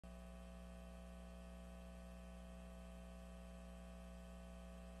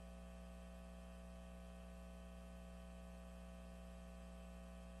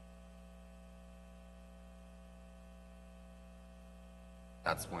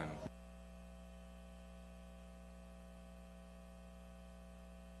that's when.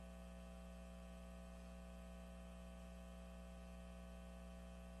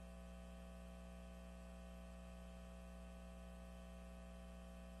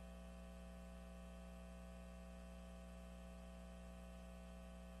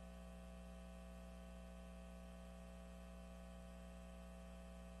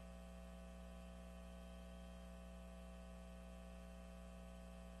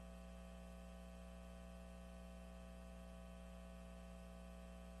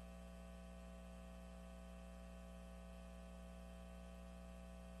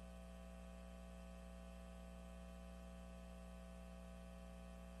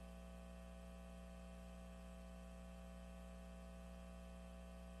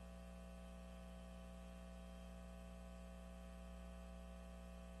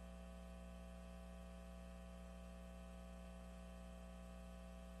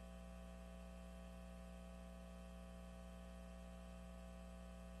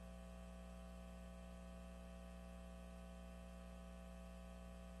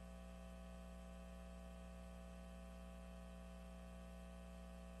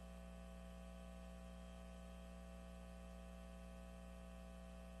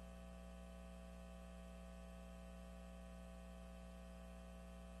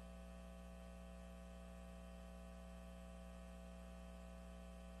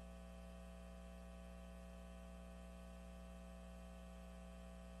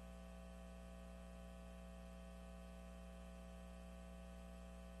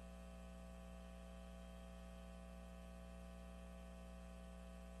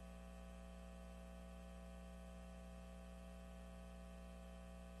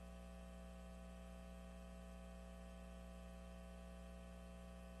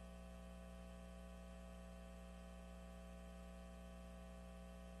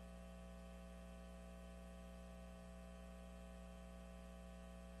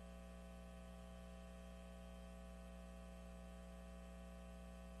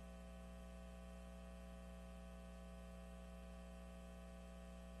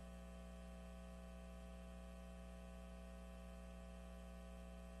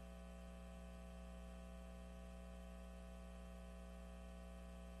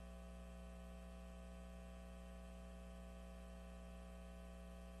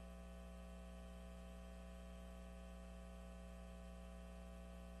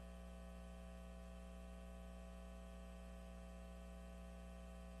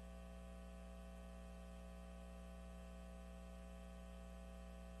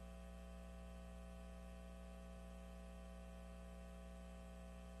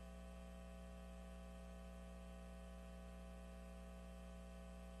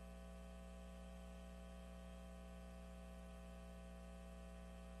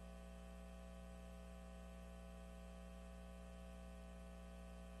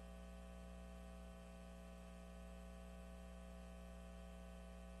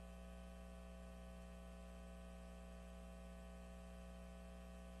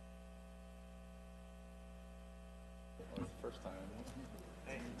 First time.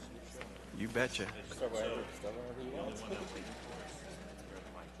 You betcha. Start wherever you want.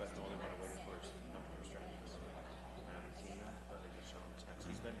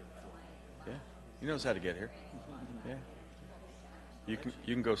 Yeah, he knows how to get here. Yeah, you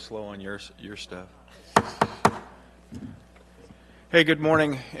can go slow on your stuff. Hey, good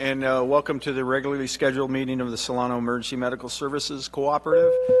morning, and welcome to the regularly scheduled meeting of the Solano Emergency Medical Services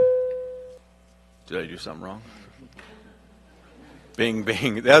Cooperative. Did I do something wrong? Bing,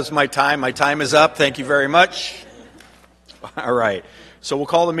 bing. That was my time. My time is up. Thank you very much. All right. So we'll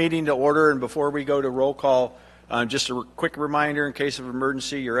call the meeting to order, and before we go to roll call, just a quick reminder, in case of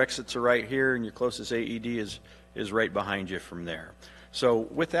emergency, your exits are right here, and your closest AED is right behind you from there. So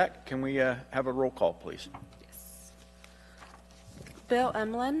with that, can we have a roll call, please? Yes. Bill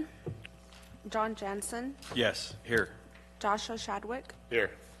Emlin, John Jansen, Yes, here. Joshua Shadwick,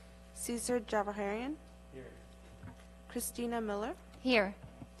 Here. Caesar Javaharian, here. Christina Miller, Here.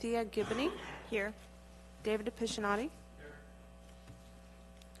 Thea Gibney, here. David Piscinati. Here.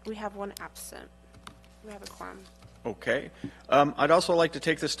 We have one absent. We have a quorum. Okay. I'd also like to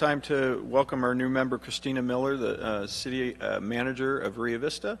take this time to welcome our new member, Christina Miller, the city manager of Rio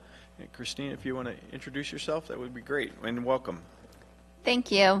Vista. And Christina, if you want to introduce yourself, that would be great. And welcome.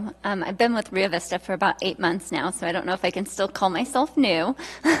 Thank you. I've been with Rio Vista for about 8 months now, so I don't know if I can still call myself new.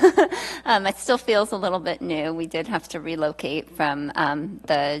 It still feels a little bit new. We did have to relocate from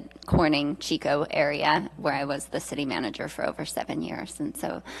the Corning, Chico area where I was the city manager for over 7 years. And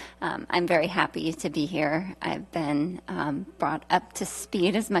so I'm very happy to be here. I've been brought up to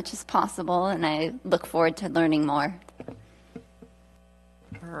speed as much as possible, and I look forward to learning more.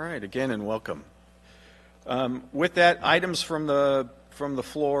 All right, again, and welcome. With that, items from the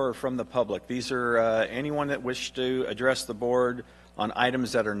floor or from the public. These are anyone that wish to address the board on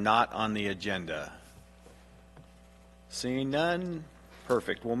items that are not on the agenda. Seeing none,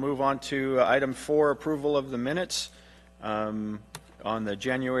 perfect. We'll move on to item 4, approval of the minutes on the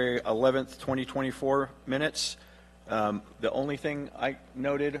January 11th, 2024 minutes. The only thing I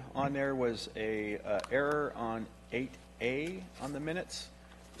noted on there was a error on 8A on the minutes,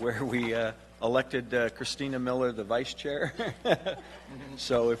 where we elected Christina Miller the vice chair.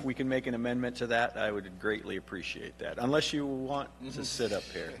 So if we can make an amendment to that, I would greatly appreciate that, unless you want to sit up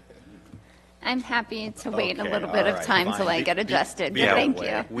here. I'm happy to wait a Okay, little bit all of right, time fine. till I get adjusted, but out of thank the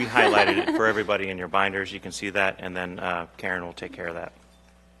you. way. We highlighted it for everybody in your binders. You can see that, and then Karen will take care of that.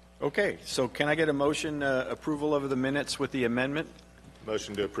 Okay, so can I get a motion approval of the minutes with the amendment?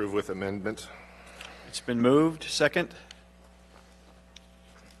 Motion to approve with amendment. It's been moved. Second?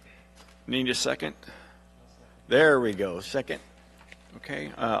 Need a second? There we go. Second.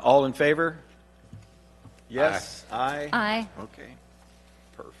 Okay. All in favor? Yes? Aye? Aye. Okay.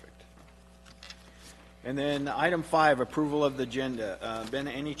 Perfect. And then item 5, approval of the agenda. Ben,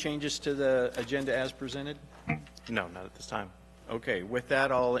 any changes to the agenda as presented? No, not at this time. Okay. With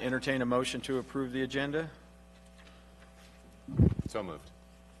that, I'll entertain a motion to approve the agenda. So moved.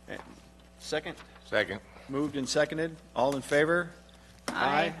 Second? Second. Moved and seconded. All in favor?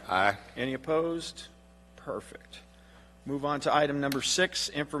 Aye. Aye. Any opposed? Perfect. Move on to item number 6,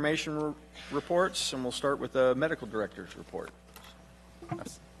 information reports, and we'll start with the medical director's report.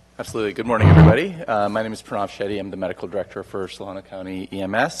 Absolutely. Good morning, everybody. My name is Pranav Shetty. I'm the medical director for Solano County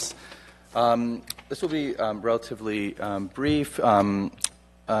EMS. This will be relatively brief.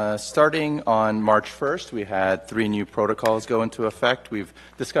 Starting on March 1st, we had 3 new protocols go into effect. We've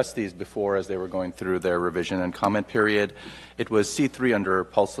discussed these before as they were going through their revision and comment period. It was C3 under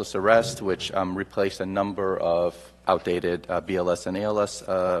pulseless arrest, which replaced a number of outdated BLS and ALS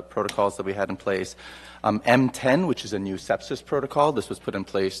protocols that we had in place. M10, which is a new sepsis protocol. This was put in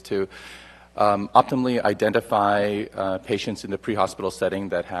place to optimally identify patients in the pre-hospital setting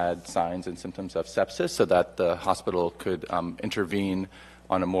that had signs and symptoms of sepsis so that the hospital could intervene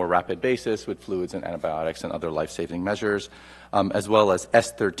on a more rapid basis with fluids and antibiotics and other life-saving measures, as well as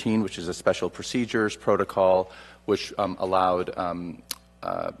S13, which is a special procedures protocol, which allowed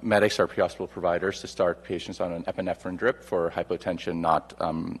medics or pre-hospital providers to start patients on an epinephrine drip for hypotension not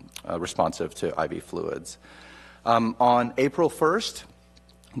responsive to IV fluids. On April 1st,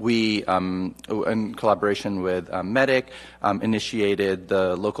 we, in collaboration with Medic, initiated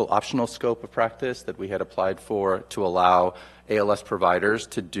the local optional scope of practice that we had applied for to allow ALS providers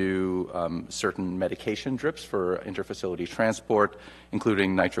to do certain medication drips for interfacility transport,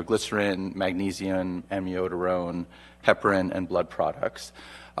 including nitroglycerin, magnesium, amiodarone, heparin, and blood products.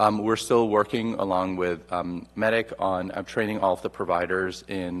 We're still working along with Medic on training all of the providers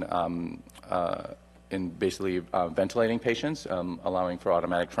in basically ventilating patients, allowing for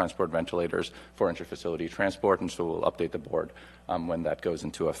automatic transport ventilators for interfacility transport, and so we'll update the board when that goes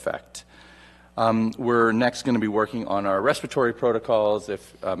into effect. We're next going to be working on our respiratory protocols.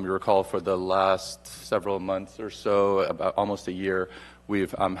 If you recall, for the last several months or so, about almost a year,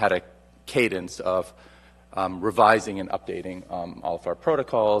 we've had a cadence of revising and updating all of our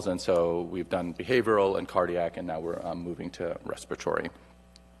protocols, and so we've done behavioral and cardiac, and now we're moving to respiratory.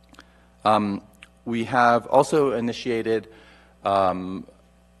 We have also initiated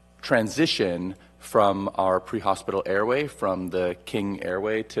transition from our pre-hospital airway from the King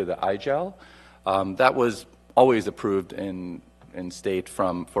airway to the iGel. That was always approved in state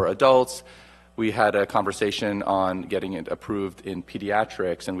for adults. We had a conversation on getting it approved in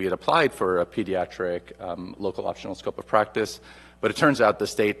pediatrics, and we had applied for a pediatric local optional scope of practice, but it turns out the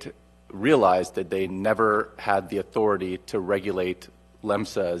state realized that they never had the authority to regulate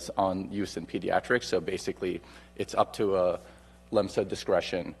LEMSAs on use in pediatrics, so basically it's up to a LEMSA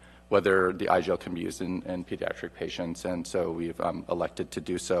discretion whether the iGel can be used in pediatric patients, and so we've elected to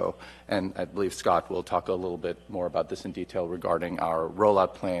do so. And I believe Scott will talk a little bit more about this in detail regarding our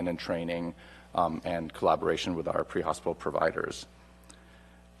rollout plan and training and collaboration with our pre-hospital providers.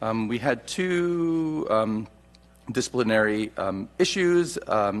 We had 2 disciplinary issues,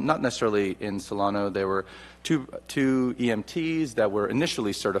 not necessarily in Solano. There were two EMTs that were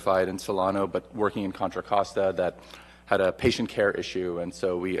initially certified in Solano, but working in Contra Costa that had a patient care issue, and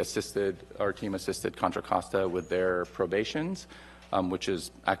so our team assisted Contra Costa with their probations, which is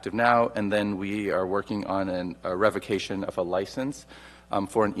active now, and then we are working on a revocation of a license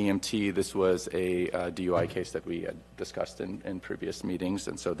for an EMT. This was a DUI case that we had discussed in previous meetings,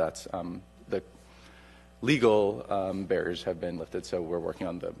 and so that's the legal barriers have been lifted, so we're working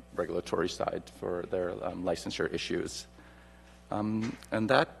on the regulatory side for their licensure issues. And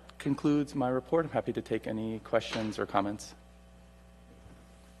that concludes my report. I'm happy to take any questions or comments.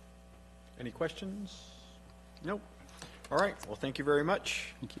 Any questions? Nope. All right. Well, thank you very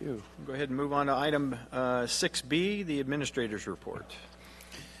much. Thank you. We'll go ahead and move on to item 6B, the administrator's report.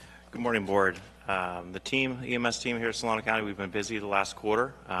 Good morning, Board. The EMS team here at Solano County, we've been busy the last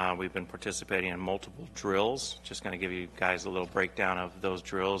quarter. We've been participating in multiple drills. Just going to give you guys a little breakdown of those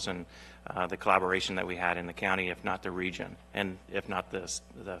drills and the collaboration that we had in the county, if not the region, and if not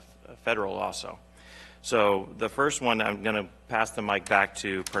the federal also. So the first one, I'm going to pass the mic back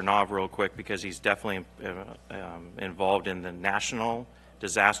to Pranav real quick because he's definitely involved in the National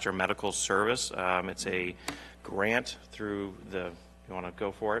Disaster Medical Service. It's a grant through the, you want to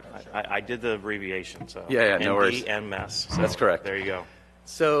go for it? I did the abbreviation, so. Yeah, no worries. NDMS. That's correct. There you go.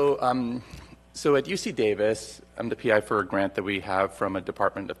 So, so at UC Davis, I'm the PI for a grant that we have from the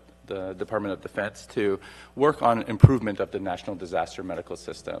Department of Defense to work on improvement of the National Disaster Medical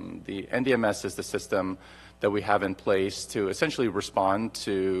System. The NDMS is the system that we have in place to essentially respond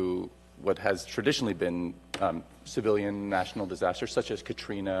to what has traditionally been civilian national disasters, such as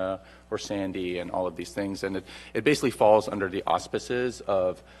Katrina or Sandy and all of these things. And it basically falls under the auspices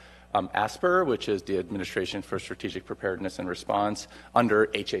of ASPR, which is the Administration for Strategic Preparedness and Response, under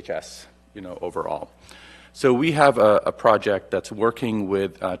HHS, overall. So we have a project that's working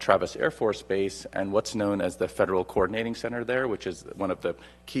with Travis Air Force Base and what's known as the Federal Coordinating Center there, which is one of the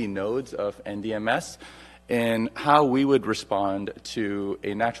key nodes of NDMS, and how we would respond to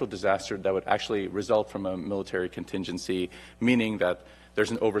a natural disaster that would actually result from a military contingency, meaning that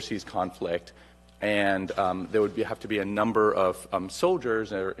there's an overseas conflict and there would have to be a number of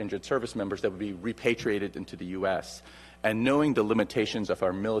soldiers or injured service members that would be repatriated into the U.S., and knowing the limitations of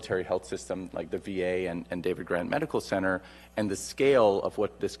our military health system, like the VA and David Grant Medical Center, and the scale of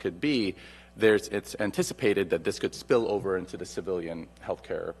what this could be, it's anticipated that this could spill over into the civilian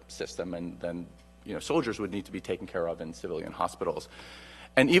healthcare system, and then soldiers would need to be taken care of in civilian hospitals.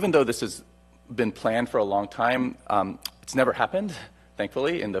 And even though this has been planned for a long time, it's never happened,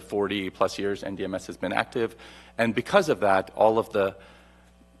 thankfully, in the 40-plus years NDMS has been active. And because of that, all of the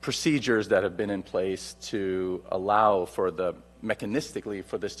procedures that have been in place to allow for mechanistically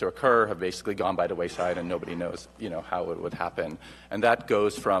for this to occur have basically gone by the wayside, and nobody knows, how it would happen. And that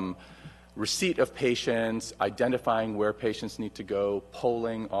goes from receipt of patients, identifying where patients need to go,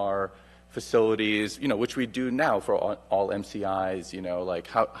 polling our facilities, which we do now for all MCIs, like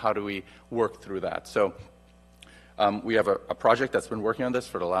how do we work through that? So we have a project that's been working on this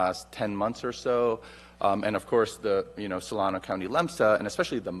for the last 10 months or so. And of course, the Solano County LEMSA, and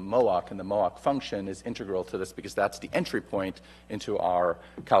especially the MOAC and the MOAC function is integral to this because that's the entry point into our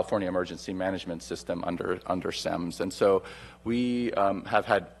California Emergency Management System under SEMS. And so we have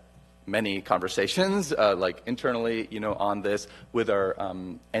had many conversations, like internally, on this with our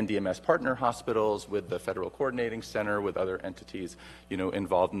NDMS partner hospitals, with the Federal Coordinating Center, with other entities,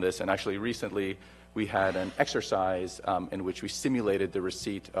 involved in this. And actually recently, we had an exercise in which we simulated the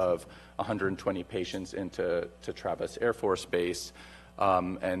receipt of 120 patients into Travis Air Force Base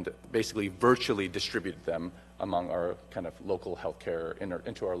and basically virtually distributed them among our kind of local healthcare,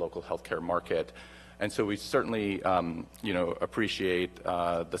 into our local healthcare market. And so we certainly, appreciate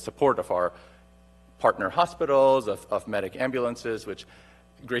the support of our partner hospitals, of medic ambulances, which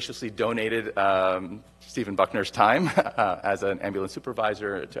graciously donated Stephen Buckner's time as an ambulance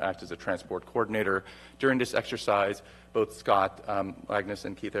supervisor to act as a transport coordinator during this exercise. Both Scott Agnes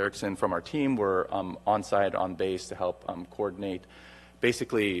and Keith Erickson from our team were on site, on base to help coordinate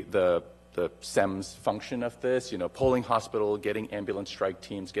basically the SEMS function of this, polling hospital, getting ambulance strike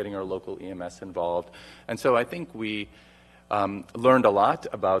teams, getting our local EMS involved. And so I think we learned a lot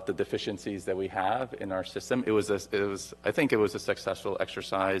about the deficiencies that we have in our system. I think it was a successful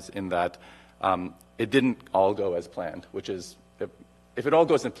exercise in that it didn't all go as planned, which is, if it all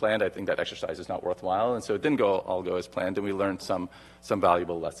goes as planned, I think that exercise is not worthwhile. And so it didn't all go as planned, and we learned some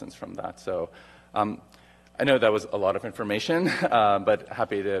valuable lessons from that. So I know that was a lot of information, but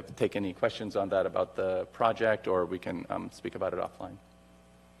happy to take any questions on that about the project, or we can speak about it offline.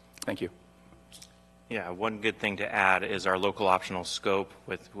 Thank you. Yeah, one good thing to add is our local optional scope,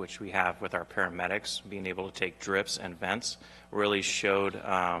 with which we have with our paramedics, being able to take drips and vents, really showed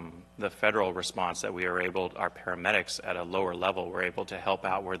the federal response that we are able, our paramedics at a lower level were able to help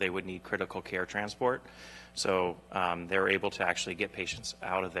out where they would need critical care transport. So they're able to actually get patients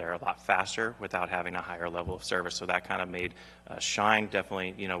out of there a lot faster without having a higher level of service. So that kind of made shine,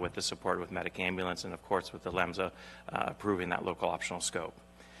 definitely, you know, with the support with Medic Ambulance and of course with the LEMSA approving that local optional scope.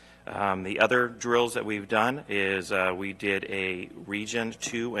 The other drills that we've done is we did a Region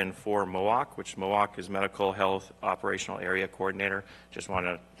 2 and 4 MOOC, which MOOC is Medical Health Operational Area Coordinator.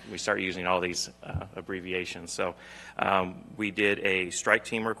 We start using all these abbreviations. So we did a strike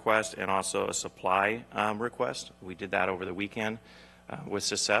team request and also a supply request. We did that over the weekend with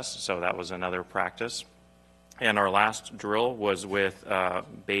success, so that was another practice. And our last drill was with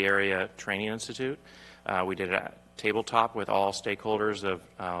Bay Area Training Institute. We did a tabletop with all stakeholders of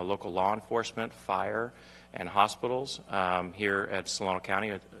local law enforcement, fire, and hospitals here at Solano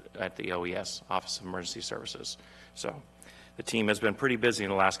County at the OES, Office of Emergency Services. So the team has been pretty busy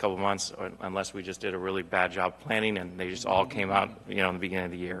in the last couple of months, unless we just did a really bad job planning and they just all came out, you know, in the beginning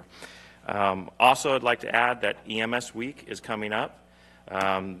of the year. Also, I'd like to add that EMS Week is coming up.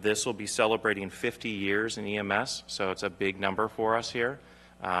 This will be celebrating 50 years in EMS, so it's a big number for us here.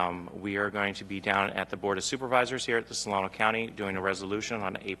 We are going to be down at the Board of Supervisors here at the Solano County doing a resolution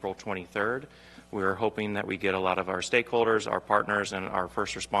on April 23rd. We're hoping that we get a lot of our stakeholders, our partners, and our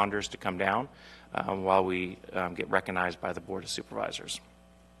first responders to come down while we get recognized by the Board of Supervisors.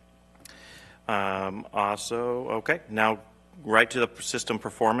 Now right to the system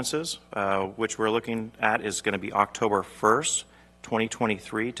performances, which we're looking at is going to be October 1st,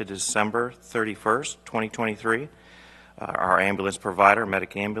 2023 to December 31st, 2023. Our ambulance provider,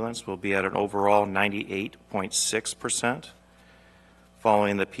 Medic Ambulance, will be at an overall 98.6%.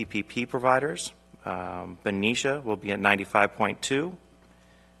 Following the PPP providers, Benicia will be at 95.2%,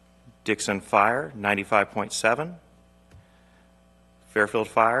 Dixon Fire 95.7%, Fairfield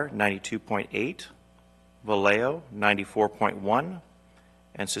Fire 92.8%, Vallejo 94.1%,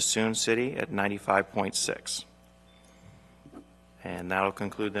 and Sassoon City at 95.6%. And that'll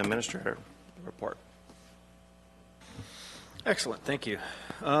conclude the administrator report. Excellent, thank you.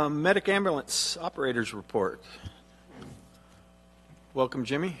 Medic Ambulance Operators Report. Welcome,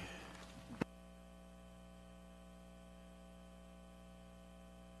 Jimmy.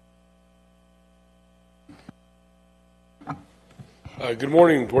 Good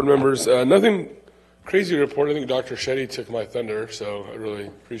morning, board members. Nothing crazy to report. I think Dr. Shetty took my thunder, so I really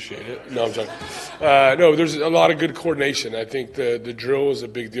appreciate it. No, I'm joking. No, there's a lot of good coordination. I think the drill is a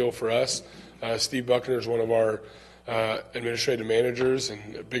big deal for us. Steve Buckner is one of our administrative managers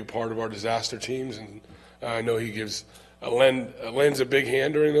and a big part of our disaster teams, and I know he lends a big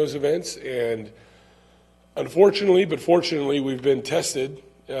hand during those events. And unfortunately, but fortunately, we've been tested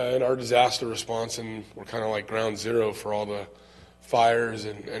in our disaster response, and we're kind of like ground zero for all the fires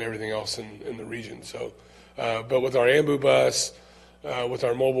and everything else in the region. So, but with our ambu bus, with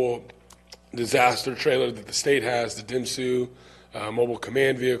our mobile disaster trailer that the state has, the DIMSU, mobile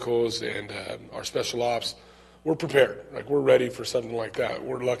command vehicles, and our special ops, we're prepared. Like, we're ready for something like that.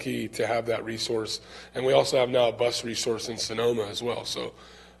 We're lucky to have that resource, and we also have now a bus resource in Sonoma as well. So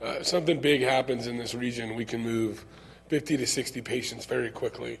if something big happens in this region, we can move 50 to 60 patients very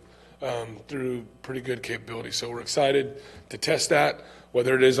quickly through pretty good capability. So we're excited to test that,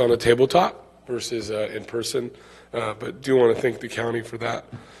 whether it is on a tabletop versus in person, but do want to thank the county for that.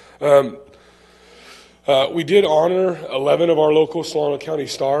 We did honor 11 of our local Solano County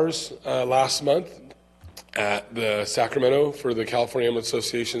stars last month at the Sacramento for the California Ambulance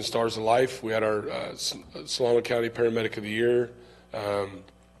Association Stars of Life. We had our Solano County Paramedic of the Year, our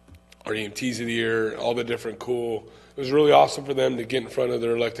EMTs of the Year, all the different cool. It was really awesome for them to get in front of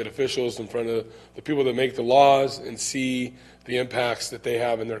their elected officials, in front of the people that make the laws, and see the impacts that they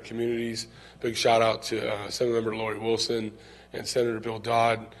have in their communities. Big shout out to Senator Lori Wilson and Senator Bill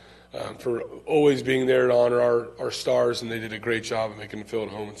Dodd for always being there to honor our stars, and they did a great job of making them feel at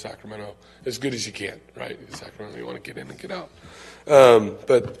home in Sacramento as good as you can, right? In Sacramento, you want to get in and get out.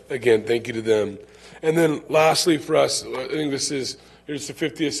 But again, thank you to them. And then lastly for us, I think here's the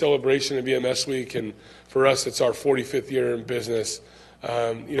 50th celebration of EMS Week, and for us, it's our 45th year in business.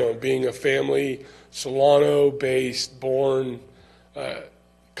 Being a family, Solano-based, born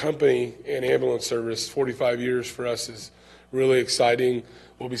company in ambulance service, 45 years for us is really exciting.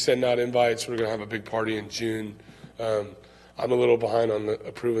 We'll be sending out invites. We're going to have a big party in June. I'm a little behind on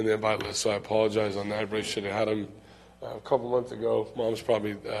approving the invite list, so I apologize on that. I really should have had them a couple months ago. Mom's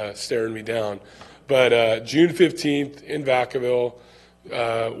probably staring me down. But June 15th in Vacaville,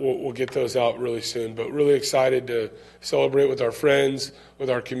 we'll get those out really soon. But really excited to celebrate with our friends, with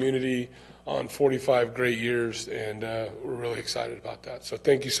our community on 45 great years, and we're really excited about that. So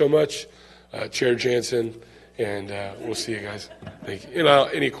thank you so much, Chair Jansen, and we'll see you guys. Thank you.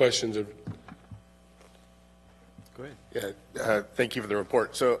 Any questions? Go ahead. Yeah, thank you for the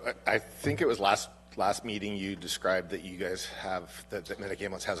report. So I think it was last meeting you described that you guys have, that Medicaid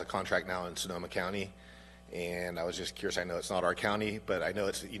Ambulance has a contract now in Sonoma County. And I was just curious, I know it's not our county, but I know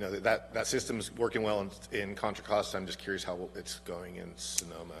it's, that system's working well in Contra Costa. I'm just curious how it's going in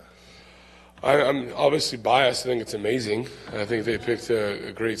Sonoma. I'm obviously biased. I think it's amazing. I think they picked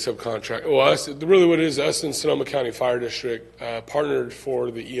a great subcontract. Well, really what it is, us and Sonoma County Fire District partnered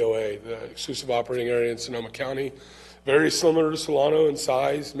for the EOA, the Exclusive Operating Area in Sonoma County. Very similar to Solano in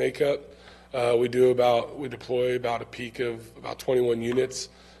size, makeup. We deploy about a peak of about 21 units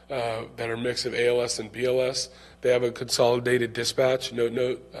that are a mix of ALS and BLS. They have a consolidated dispatch, note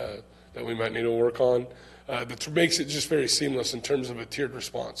that we might need to work on. That makes it just very seamless in terms of a tiered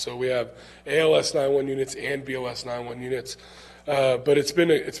response. So we have ALS 911 units and BLS 911 units, but it's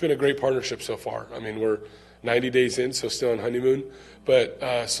been a great partnership so far. I mean, we're 90 days in, so still on honeymoon, but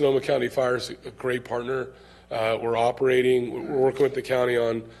Sonoma County Fire is a great partner. We're working with the county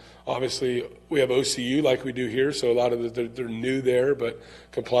on, obviously, we have OCU like we do here, so a lot of they're new there, but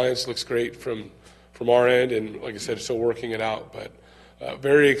compliance looks great from our end, and like I said, still working it out, but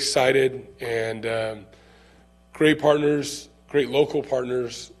very excited, and great partners, great local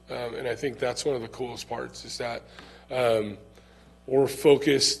partners, and I think that's one of the coolest parts is that we're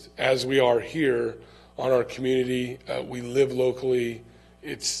focused, as we are here, on our community. We live locally.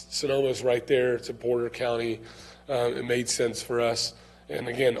 Sonoma's right there. It's a border county. It made sense for us. And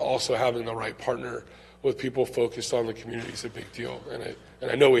again, also having the right partner with people focused on the community is a big deal.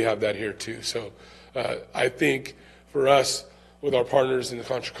 And I know we have that here too. So I think for us, with our partners in the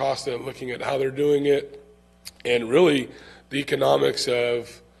Contra Costa, looking at how they're doing it, and really the economics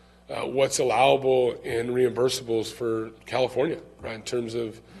of what's allowable in reimbursables for California, right, in terms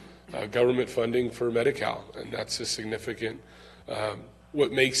of government funding for Medi-Cal. And that's a significant,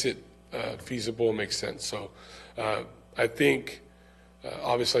 what makes it feasible and makes sense. So I think,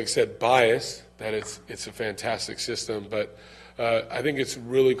 obviously, like I said, bias, that it's a fantastic system, but I think it's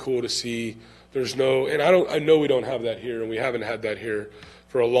really cool to see and I know we don't have that here, and we haven't had that here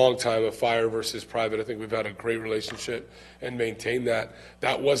for a long time, of fire versus private. I think we've had a great relationship and maintained that.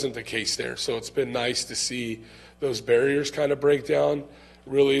 That wasn't the case there. So it's been nice to see those barriers kind of break down,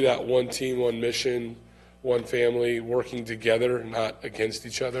 really that one team, one mission, one family working together, not against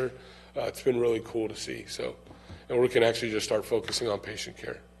each other. It's been really cool to see. So, and we can actually just start focusing on patient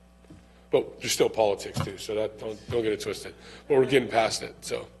care. But there's still politics too, so that don't get it twisted. But we're getting past it,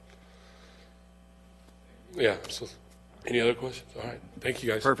 so. Yeah, so any other questions? All right, thank you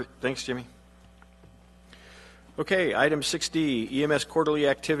guys. Perfect, thanks, Jimmy. Okay, item 6D, EMS Quarterly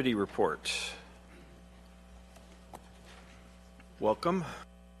Activity Report. Welcome.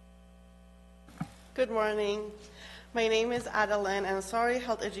 Good morning. My name is Adeline Ansari,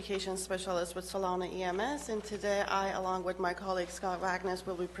 Health Education Specialist with Solana EMS, and today I, along with my colleague Scott Wagner,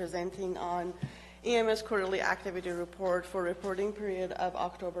 will be presenting on EMS Quarterly Activity Report for reporting period of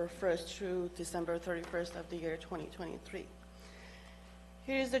October 1st through December 31st of the year 2023.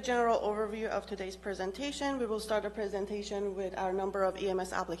 Here is the general overview of today's presentation. We will start the presentation with our number of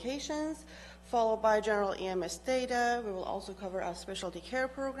EMS applications, followed by general EMS data. We will also cover our specialty care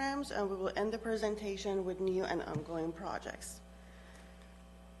programs, and we will end the presentation with new and ongoing projects.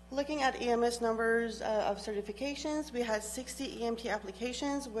 Looking at EMS numbers of certifications, we had 60 EMT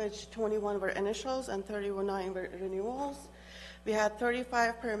applications, which 21 were initials and 39 were renewals. We had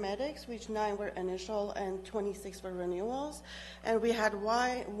 35 paramedics, which 9 were initial and 26 were renewals. And we had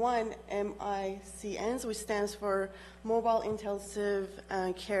one MICNs, which stands for Mobile Intensive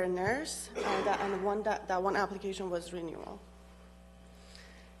Care Nurse, that one application was renewal.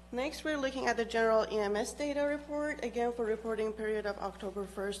 Next, we're looking at the general EMS data report, again for reporting period of October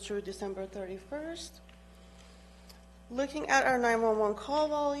 1st through December 31st. Looking at our 911 call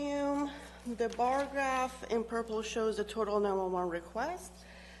volume, the bar graph in purple shows the total 911 requests.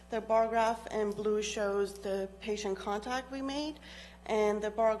 The bar graph in blue shows the patient contact we made, and the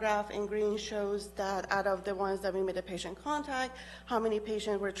bar graph in green shows that out of the ones that we made a patient contact, how many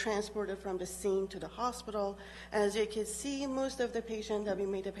patients were transported from the scene to the hospital. As you can see, most of the patients that we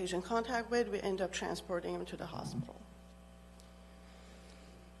made a patient contact with, we end up transporting them to the hospital.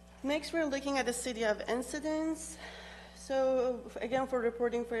 Next, we're looking at the city of incidents. So again, for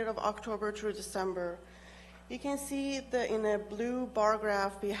reporting period of October through December, you can see that in a blue bar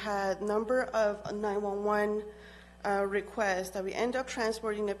graph, we had number of 911 request that we end up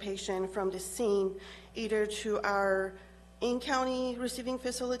transporting the patient from the scene either to our in-county receiving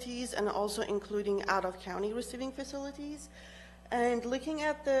facilities and also including out-of-county receiving facilities. And looking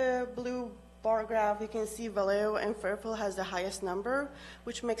at the blue bar graph, you can see Vallejo and Fairfield has the highest number,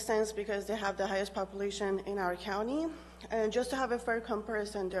 which makes sense because they have the highest population in our county. And just to have a fair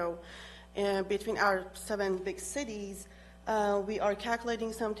comparison though, between our 7 big cities, we are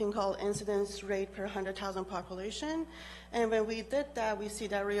calculating something called incidence rate per 100,000 population. And when we did that, we see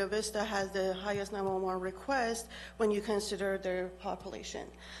that Rio Vista has the highest 911 request when you consider their population.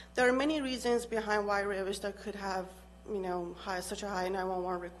 There are many reasons behind why Rio Vista could have such a high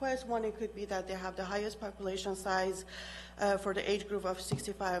 911 request. One, it could be that they have the highest population size for the age group of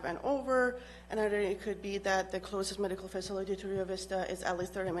 65 and over. Another, it could be that the closest medical facility to Rio Vista is at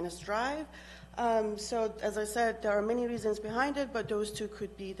least 30 minutes drive. So as I said, there are many reasons behind it, but those two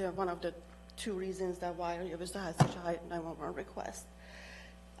could be one of the 2 reasons that why Rio Vista has such a high 911 request.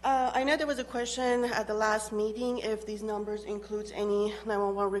 I know there was a question at the last meeting if these numbers includes any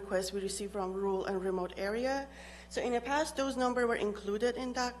 911 requests we received from rural and remote area. So in the past, those numbers were included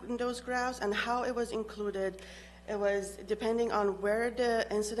in those graphs, and how it was included, it was depending on where the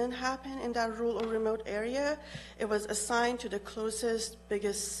incident happened in that rural or remote area, it was assigned to the closest,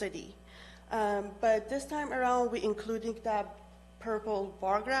 biggest city. But this time around, we included that purple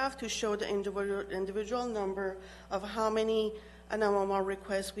bar graph to show the individual number of how many 911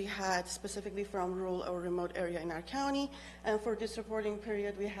 requests we had specifically from rural or remote area in our county. And for this reporting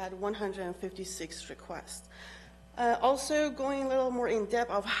period, we had 156 requests. Also going a little more in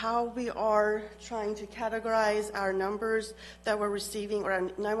depth of how we are trying to categorize our numbers that we're receiving, or our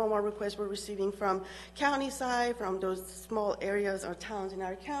 911 requests we're receiving from county side, from those small areas or towns in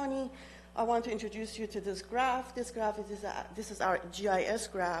our county. I want to introduce you to this graph. This graph this is our GIS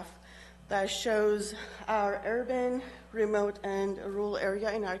graph that shows our urban, remote, and rural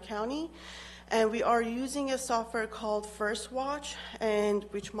area in our county. And we are using a software called First Watch, and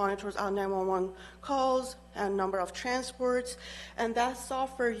which monitors our 911 calls and number of transports. And that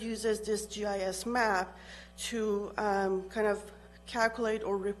software uses this GIS map to kind of calculate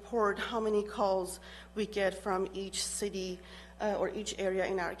or report how many calls we get from each city or each area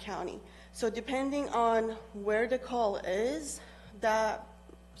in our county. So depending on where the call is, that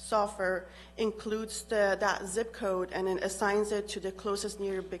software includes that zip code and then assigns it to the closest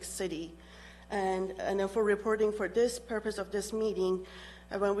near big city. And then for reporting for this purpose of this meeting,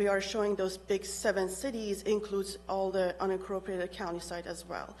 when we are showing those big 7 cities, includes all the unincorporated county side as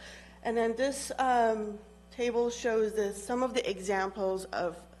well. And then this table shows some of the examples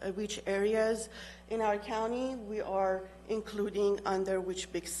of which areas in our county we are including under which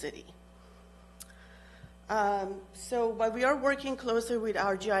big city. But we are working closely with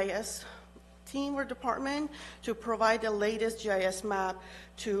our GIS team or department to provide the latest GIS map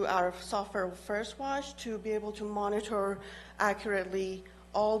to our software First Watch to be able to monitor accurately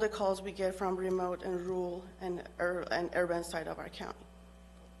all the calls we get from remote and rural and urban side of our county.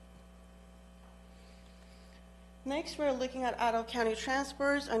 Next, we're looking at out-of-county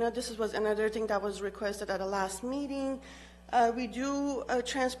transports. I know this was another thing that was requested at the last meeting. We do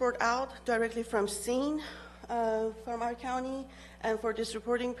transport out directly from scene from our county, and for this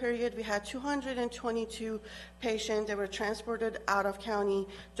reporting period, we had 222 patients that were transported out of county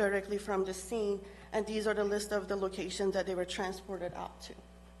directly from the scene, and these are the list of the locations that they were transported out to.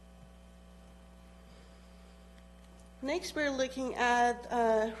 Next, we're looking at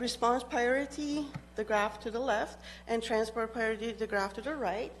response priority, the graph to the left, and transport priority, the graph to the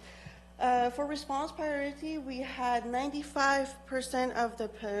right. For response priority, we had 95% of the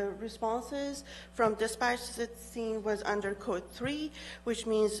responses from dispatch to the scene was under code 3, which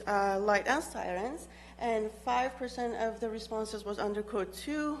means light and sirens, and 5% of the responses was under code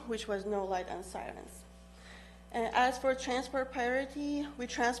 2, which was no light and sirens. And as for transport priority, we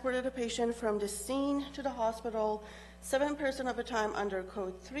transported a patient from the scene to the hospital 7% of the time under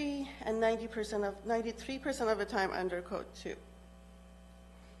code 3 and 93% of the time under code 2.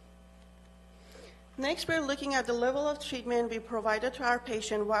 Next, we're looking at the level of treatment we provided to our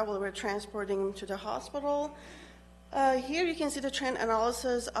patient while we were transporting him to the hospital. Here you can see the trend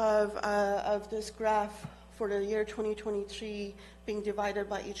analysis of this graph for the year 2023 being divided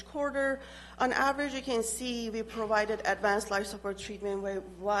by each quarter. On average, you can see we provided advanced life support treatment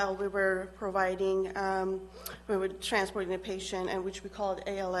while we were providing, we were transporting the patient, and which we called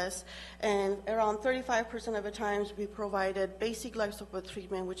ALS. And around 35% of the times we provided basic life support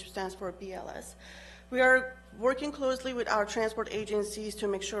treatment, which stands for BLS. We are working closely with our transport agencies to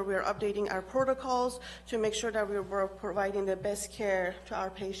make sure we are updating our protocols, to make sure that we're providing the best care to our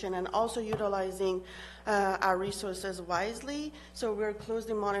patient and also utilizing our resources wisely. So we're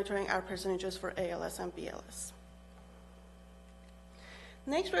closely monitoring our percentages for ALS and BLS.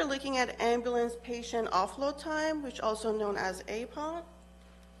 Next, we're looking at ambulance patient offload time, which also known as APOT.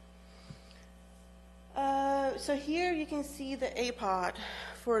 So here you can see the APOT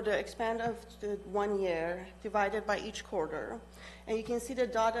for the span of the 1 year divided by each quarter. And you can see the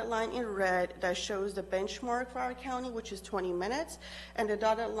dotted line in red that shows the benchmark for our county, which is 20 minutes. And the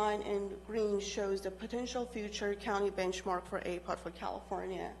dotted line in green shows the potential future county benchmark for APOT for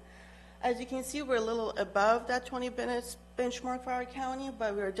California. As you can see, we're a little above that 20 minutes benchmark for our county,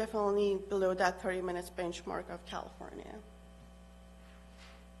 but we're definitely below that 30 minutes benchmark of California.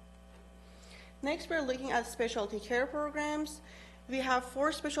 Next, we're looking at specialty care programs. We have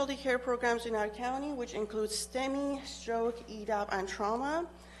 4 specialty care programs in our county, which include STEMI, stroke, EDAP, and trauma.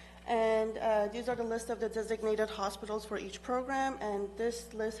 And these are the list of the designated hospitals for each program, and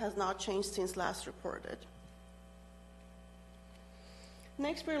this list has not changed since last reported.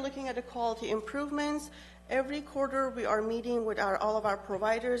 Next, we're looking at the quality improvements. Every quarter, we are meeting with all of our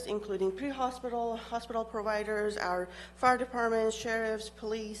providers, including pre-hospital, hospital providers, our fire departments, sheriffs,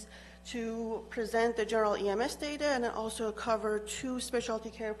 police, to present the general EMS data and then also cover 2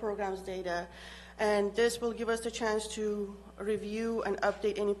 specialty care programs data. And this will give us the chance to review and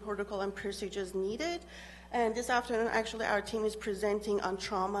update any protocol and procedures needed. And this afternoon, actually, our team is presenting on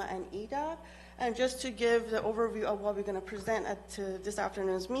trauma and EDAP. And just to give the overview of what we're going to present at this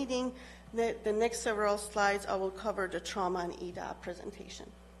afternoon's meeting, the next several slides, I will cover the trauma and EDAP presentation.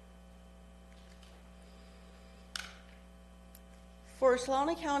 For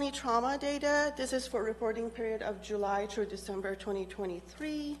Solano County trauma data, this is for reporting period of July through December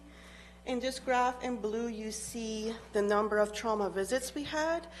 2023. In this graph in blue, you see the number of trauma visits we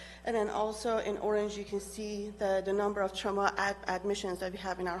had, and then also in orange, you can see the number of trauma admissions that we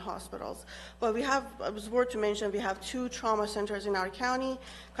have in our hospitals. But we have, it was worth to mention, we have 2 trauma centers in our county,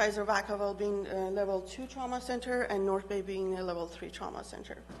 Kaiser Vacaville being a level 2 trauma center, and North Bay being a level 3 trauma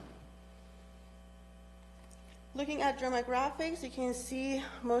center. Looking at demographics, you can see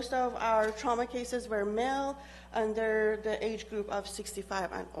most of our trauma cases were male under the age group of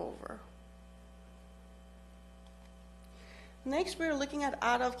 65 and over. Next, we're looking at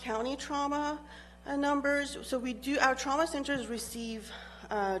out-of-county trauma numbers. So our trauma centers receive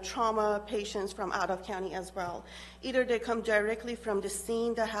trauma patients from out of county as well. Either they come directly from the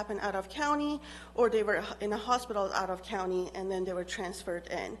scene that happened out of county, or they were in a hospital out of county and then they were transferred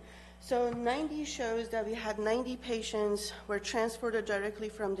in. So 90 shows that we had 90 patients were transferred directly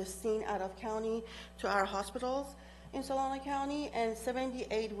from the scene out of county to our hospitals in Solano County, and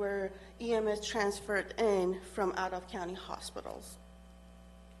 78 were EMS transferred in from out of county hospitals.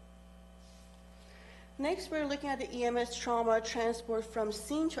 Next, we're looking at the EMS trauma transport from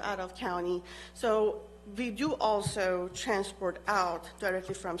scene to out of county. So we do also transport out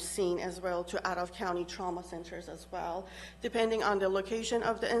directly from scene as well to out of county trauma centers as well. Depending on the location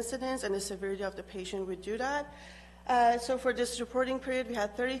of the incidents and the severity of the patient, we do that. So for this reporting period, we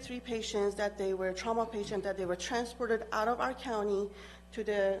had 33 patients that they were trauma patients that they were transported out of our county to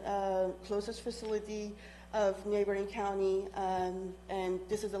the closest facility of neighboring county, and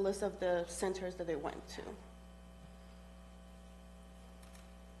this is a list of the centers that they went to.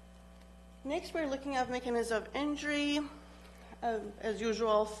 Next, we're looking at mechanism of injury. As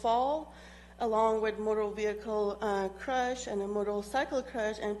usual, fall, along with motor vehicle crash and a motorcycle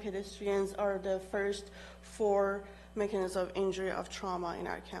crash, and pedestrians are the first 4 mechanisms of injury of trauma in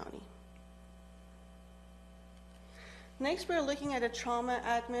our county. Next, we're looking at the trauma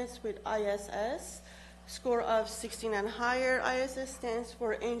admits with ISS. Score of 16 and higher. ISS stands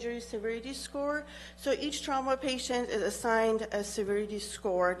for Injury Severity Score. So each trauma patient is assigned a severity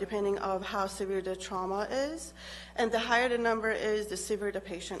score depending on how severe the trauma is. And the higher the number is, the severe the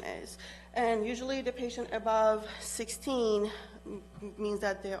patient is. And usually the patient above 16 means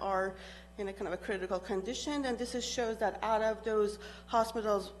that they are in a kind of a critical condition. And this shows that out of those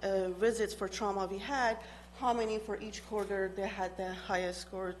hospitals visits for trauma we had, how many for each quarter they had the highest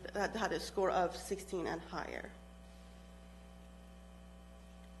score, that had a score of 16 and higher.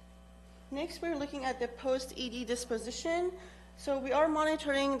 Next, we're looking at the post-ED disposition. So we are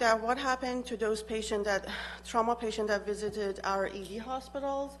monitoring that what happened to those patients, trauma patients that visited our ED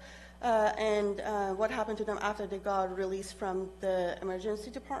hospitals, and what happened to them after they got released from the emergency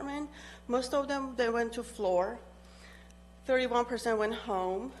department. Most of them, they went to floor. 31% went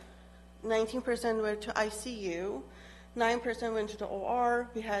home. 19% went to ICU, 9% went to the OR.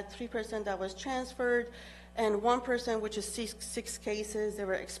 We had 3% that was transferred, and 1%, which is six cases, they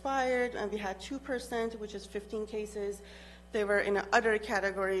were expired, and we had 2%, which is 15 cases. They were in an other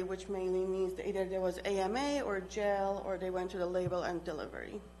category, which mainly means that either there was AMA or jail, or they went to the label and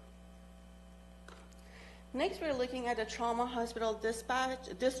delivery. Next, we're looking at the trauma hospital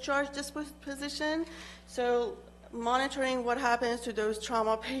discharge disposition. So monitoring what happens to those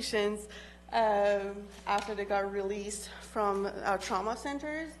trauma patients after they got released from our trauma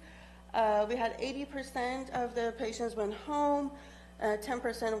centers. We had 80% of the patients went home,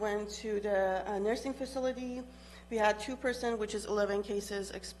 10% went to the nursing facility. We had 2%, which is 11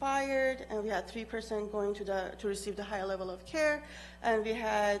 cases expired, and we had 3% going to receive the higher level of care, and we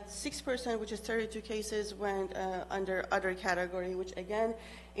had 6%, which is 32 cases, went under other category, which again,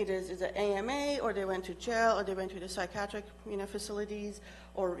 it is an AMA, or they went to jail, or they went to the psychiatric facilities,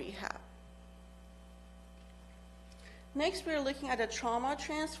 or rehab. Next, we're looking at the trauma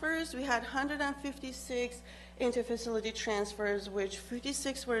transfers. We had 156 interfacility transfers, which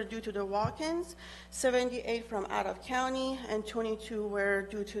 56 were due to the walk-ins, 78 from out of county, and 22 were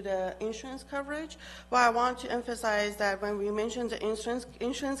due to the insurance coverage. But I want to emphasize that when we mention the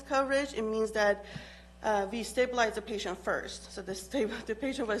insurance coverage, it means that we stabilized the patient first. So the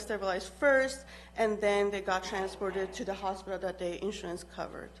patient was stabilized first, and then they got transported to the hospital that the insurance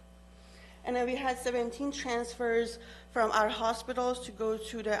covered. And then we had 17 transfers from our hospitals to go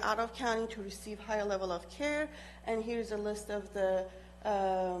to the out-of-county to receive higher level of care. And here's a list of the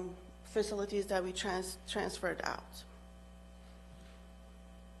facilities that we transferred out.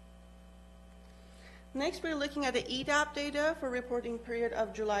 Next, we're looking at the EDAP data for reporting period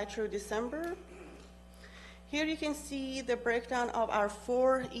of July through December. Here you can see the breakdown of our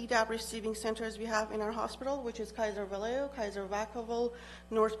 4 EDAP receiving centers we have in our hospital, which is Kaiser Vallejo, Kaiser Vacaville,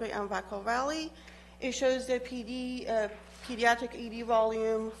 North Bay, and Vaco Valley. It shows the pediatric ED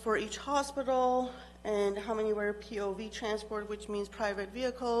volume for each hospital and how many were POV transport, which means private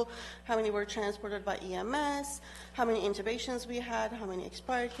vehicle, how many were transported by EMS, how many intubations we had, how many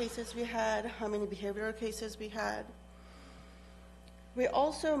expired cases we had, how many behavioral cases we had. We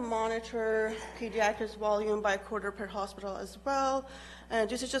also monitor pediatrics volume by quarter per hospital as well. And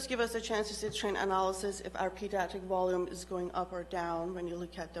this is just give us a chance to see trend analysis if our pediatric volume is going up or down when you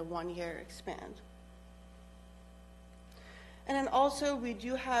look at the 1-year expand. And then also we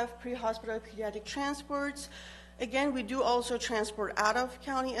do have pre-hospital pediatric transports. Again, we do also transport out of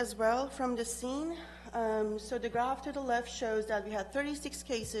county as well from the scene. So the graph to the left shows that we had 36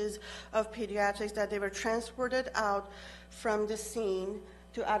 cases of pediatrics that they were transported out from the scene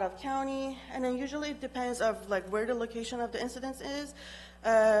to out of county, and then usually it depends of like where the location of the incidence is.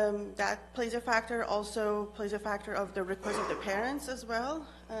 That plays a factor. Also plays a factor of the request of the parents as well.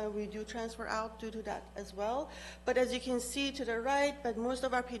 We do transfer out due to that as well. But as you can see to the right, but most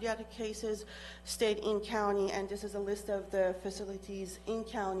of our pediatric cases stayed in county, and this is a list of the facilities in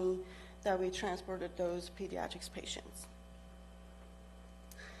county that we transported those pediatrics patients.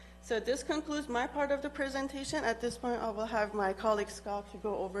 So this concludes my part of the presentation. At this point, I will have my colleague Scott to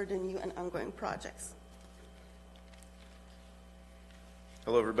go over the new and ongoing projects.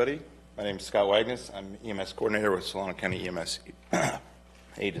 Hello, everybody. My name is Scott Wagnus. I'm EMS coordinator with Solano County EMS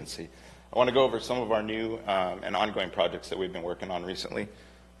Agency. I want to go over some of our new and ongoing projects that we've been working on recently.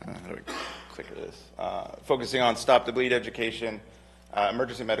 How do we clicker this? Focusing on stop the bleed education,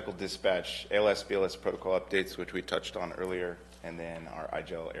 emergency medical dispatch, ALS, BLS protocol updates, which we touched on earlier, and then our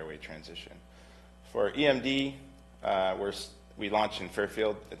iGel airway transition. For EMD, we launched in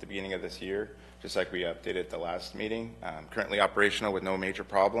Fairfield at the beginning of this year, just like we updated at the last meeting. Currently operational with no major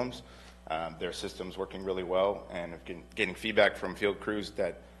problems. Their system's working really well, and getting feedback from field crews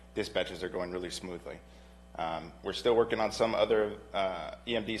that dispatches are going really smoothly. We're still working on some other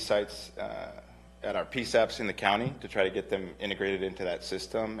EMD sites at our PSAPs in the county to try to get them integrated into that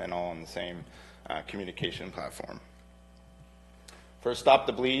system and all on the same communication platform. For Stop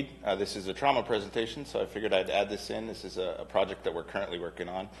the Bleed, this is a trauma presentation, so I figured I'd add this in. This is a project that we're currently working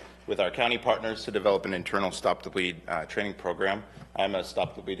on with our county partners to develop an internal Stop the Bleed training program. I'm a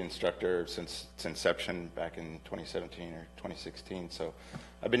Stop the Bleed instructor since its inception back in 2017 or 2016, so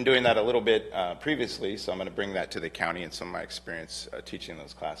I've been doing that a little bit previously, so I'm going to bring that to the county and some of my experience teaching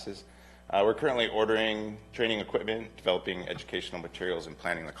those classes. We're currently ordering training equipment, developing educational materials, and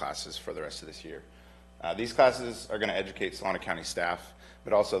planning the classes for the rest of this year. These classes are going to educate Solano County staff,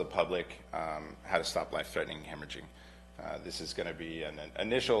 but also the public, how to stop life-threatening hemorrhaging. This is going to be an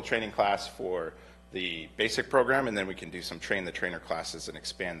initial training class for the basic program, and then we can do some train-the-trainer classes and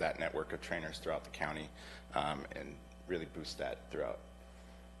expand that network of trainers throughout the county and really boost that throughout.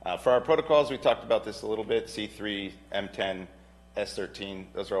 For our protocols, we talked about this a little bit, C3, M10, S13,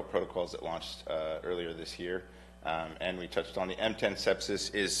 those are all protocols that launched earlier this year. And we touched on the M10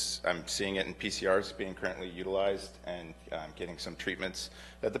 sepsis is, I'm seeing it in PCRs being currently utilized and getting some treatments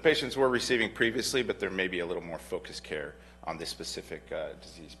that the patients were receiving previously, but there may be a little more focused care on this specific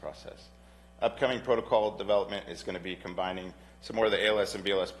disease process. Upcoming protocol development is going to be combining some more of the ALS and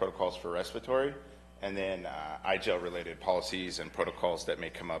BLS protocols for respiratory, and then iGel related policies and protocols that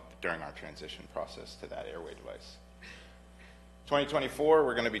may come up during our transition process to that airway device. 2024,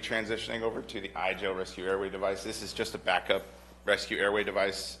 we're going to be transitioning over to the iGel rescue airway device. This is just a backup rescue airway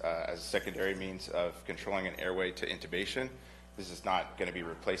device as a secondary means of controlling an airway to intubation. This is not going to be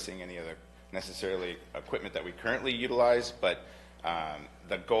replacing any other necessarily equipment that we currently utilize, but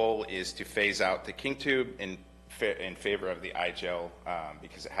the goal is to phase out the king tube in favor of the iGel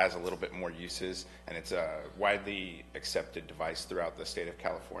because it has a little bit more uses and it's a widely accepted device throughout the state of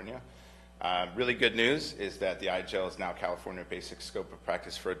California. Really good news is that the iGel is now California basic scope of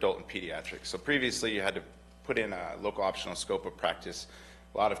practice for adult and pediatrics. So previously you had to put in a local optional scope of practice,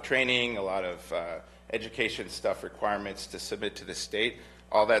 a lot of training, a lot of education stuff, requirements to submit to the state.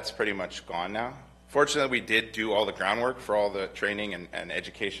 All that's pretty much gone now. Fortunately, we did do all the groundwork for all the training and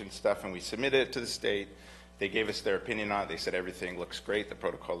education stuff, and we submitted it to the state. They gave us their opinion on it. They said everything looks great, the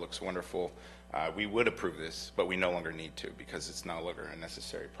protocol looks wonderful. We would approve this, but we no longer need to because it's no longer a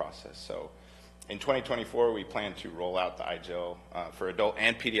necessary process. So in 2024, we plan to roll out the iGel for adult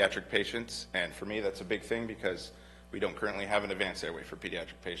and pediatric patients. And for me, that's a big thing because we don't currently have an advanced airway for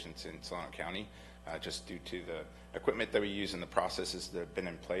pediatric patients in Solano County, just due to the equipment that we use and the processes that have been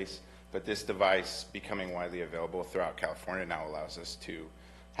in place. But this device becoming widely available throughout California now allows us to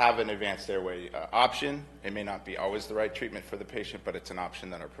have an advanced airway option. It may not be always the right treatment for the patient, but it's an option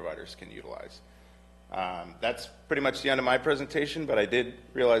that our providers can utilize. That's pretty much the end of my presentation, but I did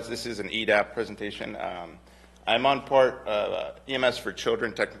realize this is an EDAP presentation. I'm on part EMS for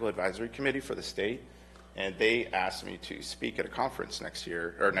Children Technical Advisory Committee for the state, and they asked me to speak at a conference next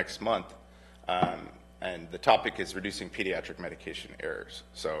year, or next month, and the topic is reducing pediatric medication errors.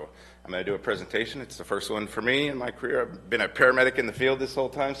 So I'm going to do a presentation. It's the first one for me in my career. I've been a paramedic in the field this whole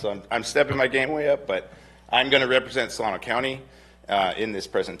time, so I'm stepping my game way up, but I'm going to represent Solano County in this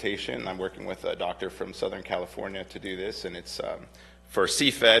presentation. I'm working with a doctor from Southern California to do this, and it's for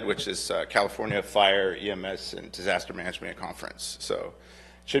CFED, which is California Fire, EMS, and Disaster Management Conference. So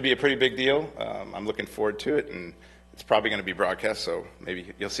it should be a pretty big deal. I'm looking forward to it, and it's probably going to be broadcast, so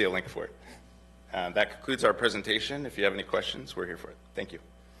maybe you'll see a link for it. That concludes our presentation. If you have any questions, we're here for it. Thank you.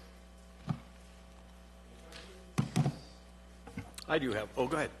 I do have, oh,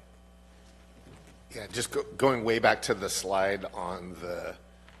 go ahead. Yeah, just going way back to the slide on the,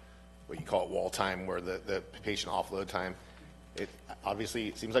 what you call it, wall time, where the patient offload time. It obviously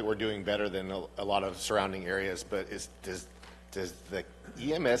it seems like we're doing better than a lot of surrounding areas, but does the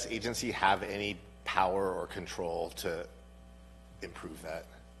EMS agency have any power or control to improve that?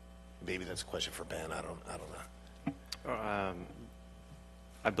 Maybe that's a question for Ben. I don't know.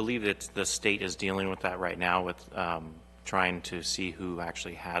 I believe that the state is dealing with that right now with trying to see who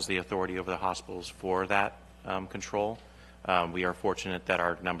actually has the authority over the hospitals for that control. We are fortunate that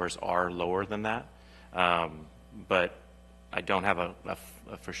our numbers are lower than that, but I don't have a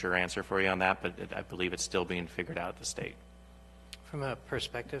for sure answer for you on that, but I believe it's still being figured out at the state. From a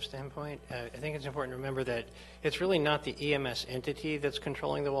perspective standpoint, I think it's important to remember that it's really not the EMS entity that's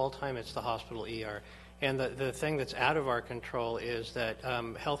controlling the wall time, it's the hospital ER. And the thing that's out of our control is that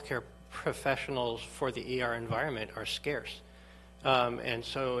healthcare professionals for the ER environment are scarce. And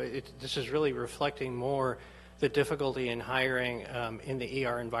so this is really reflecting more the difficulty in hiring in the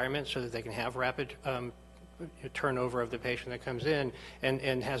ER environment so that they can have rapid turnover of the patient that comes in,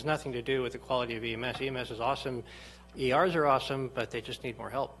 and has nothing to do with the quality of EMS. EMS is awesome. ERs are awesome, but they just need more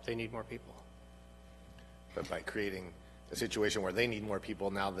help. They need more people. But by creating a situation where they need more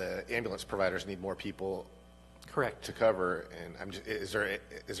people, now the ambulance providers need more people. Correct. To cover. And I'm just, is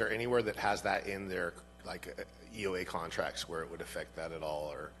there anywhere that has that in their like EOA contracts where it would affect that at all,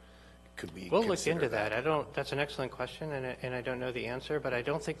 or could we? We'll look into that. That's an excellent question, and I don't know the answer, but I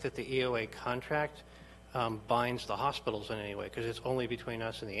don't think that the EOA contract binds the hospitals in any way, because it's only between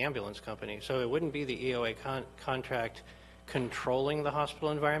us and the ambulance company. So it wouldn't be the EOA contract controlling the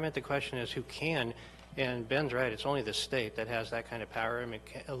hospital environment. The question is who can, and Ben's right, it's only the state that has that kind of power. I mean,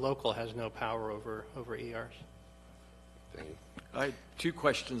 a local has no power over ERs. I had two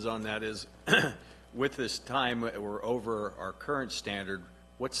questions on that. Is with this time we're over our current standard,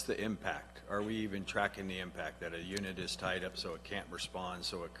 what's the impact? Are we even tracking the impact that a unit is tied up so it can't respond,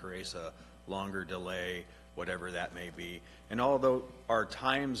 so it creates a longer delay? whatever that may be. And although our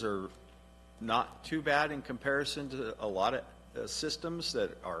times are not too bad in comparison to a lot of systems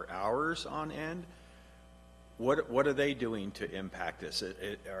that are hours on end, what are they doing to impact this?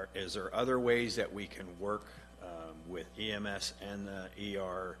 Is there other ways that we can work with EMS and the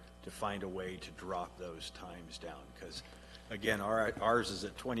ER to find a way to drop those times down? Because again, ours is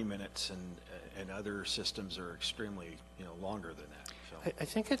at 20 minutes, and other systems are extremely longer than that. So.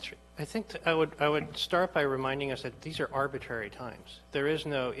 I think I would start by reminding us that these are arbitrary times. There is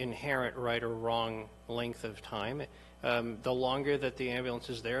no inherent right or wrong length of time. The longer that the ambulance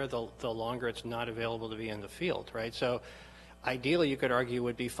is there, the longer it's not available to be in the field, right? So ideally, you could argue,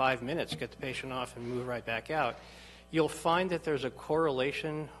 would be 5 minutes, get the patient off and move right back out. You'll find that there's a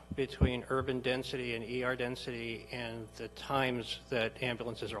correlation between urban density and ER density and the times that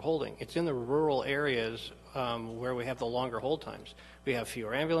ambulances are holding. It's in the rural areas where we have the longer hold times. We have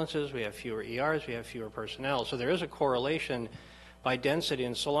fewer ambulances, we have fewer ERs, we have fewer personnel. So there is a correlation by density,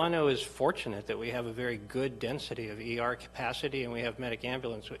 and Solano is fortunate that we have a very good density of ER capacity, and we have medic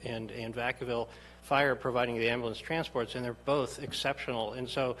ambulance and Vacaville Fire providing the ambulance transports, and they're both exceptional. And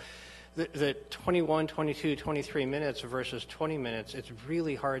so the 21, 22, 23 minutes versus 20 minutes, it's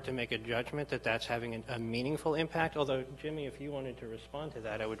really hard to make a judgment that that's having a meaningful impact. Although, Jimmy, if you wanted to respond to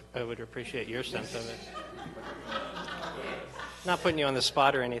that, I would appreciate your sense of it. Not putting you on the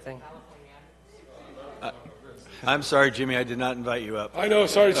spot or anything. I'm sorry, Jimmy, I did not invite you up. I know,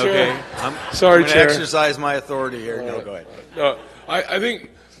 sorry, Chair. Okay, I'm Sorry, going to Chair. exercise my authority here. No, go ahead. No, I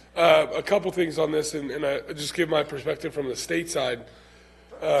think a couple things on this, and I just give my perspective from the state side.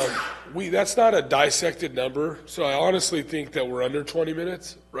 That's not a dissected number, so I honestly think that we're under 20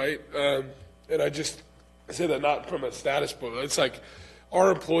 minutes, right? And I say that not from a status point. It's like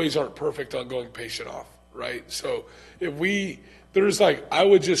our employees aren't perfect on going patient off, right? So I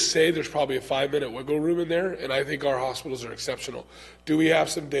would just say there's probably a 5-minute wiggle room in there, and I think our hospitals are exceptional. Do we have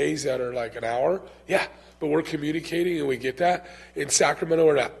some days that are like an hour? Yeah, but we're communicating and we get that. In Sacramento,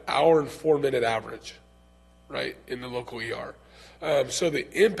 we're at an hour and 4-minute average, right, in the local ER. So the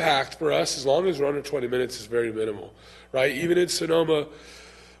impact for us, as long as we're under 20 minutes, is very minimal, right? Even in Sonoma,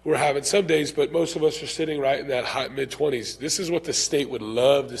 we're having some days, but most of us are sitting right in that high mid-20s. This is what the state would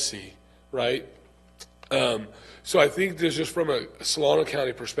love to see, right? So I think there's just from a Solano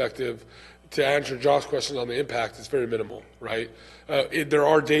County perspective, to answer Josh's question on the impact, it's very minimal, right? There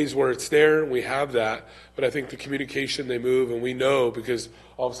are days where it's there, and we have that, but I think the communication, they move, and we know because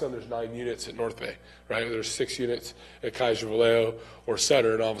all of a sudden there's 9 units at North Bay, right? There's 6 units at Kaiser Vallejo or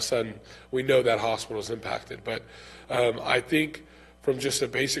Sutter, and all of a sudden we know that hospital is impacted. But I think from just a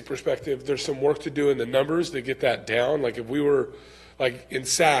basic perspective, there's some work to do in the numbers to get that down. Like if we were like in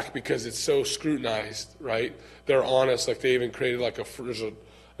SAC, because it's so scrutinized, right? They're honest, like they even created like I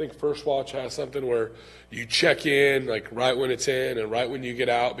think First Watch has something where you check in like right when it's in and right when you get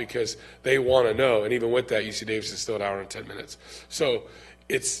out because they want to know. And even with that, UC Davis is still an hour and 10 minutes. So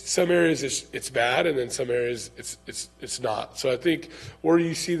it's some areas it's bad, and then some areas it's not. So I think where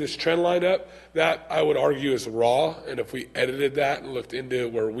you see this trend line up, that I would argue is raw. And if we edited that and looked into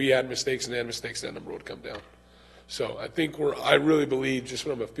where we had mistakes and they had mistakes, that number would come down. So I think I really believe, just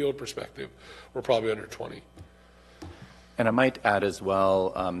from a field perspective, we're probably under 20. And I might add as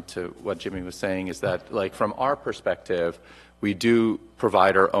well to what Jimmy was saying is that, like, from our perspective, we do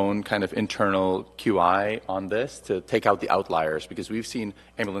provide our own kind of internal QI on this to take out the outliers, because we've seen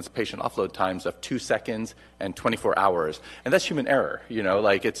ambulance patient offload times of 2 seconds and 24 hours. And that's human error,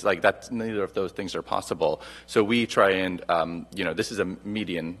 like it's like that, neither of those things are possible. So we try and, this is a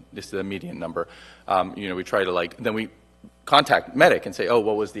median number. We try to then we contact medic and say, oh,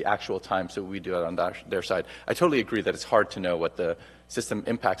 what was the actual time? So we do it on their side. I totally agree that it's hard to know what the system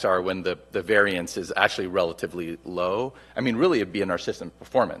impacts are when the variance is actually relatively low. I mean, really it'd be in our system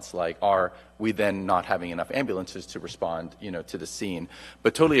performance. Like, are we then not having enough ambulances to respond, to the scene?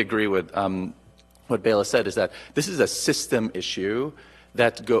 But totally agree with what Bela said, is that this is a system issue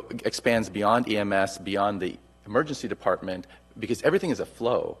that expands beyond EMS, beyond the emergency department, because everything is a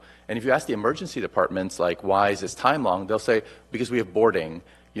flow. And if you ask the emergency departments, like, why is this time long? They'll say, because we have boarding,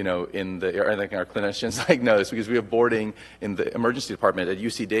 I think our clinicians no, it's because we have boarding in the emergency department at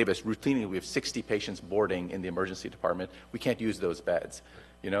UC Davis. Routinely, we have 60 patients boarding in the emergency department. We can't use those beds.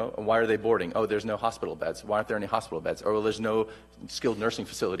 And why are they boarding? Oh, there's no hospital beds. Why aren't there any hospital beds? Or, well, there's no skilled nursing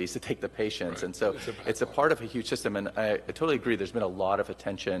facilities to take the patients. Right. And so it's a part of a huge system. And I totally agree. There's been a lot of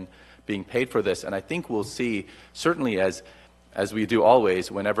attention being paid for this. And I think we'll see, certainly as we do always,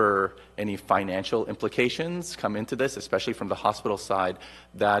 whenever any financial implications come into this, especially from the hospital side,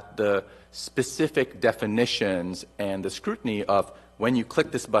 that the specific definitions and the scrutiny of when you click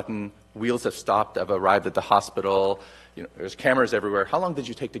this button, wheels have stopped, have arrived at the hospital, there's cameras everywhere. How long did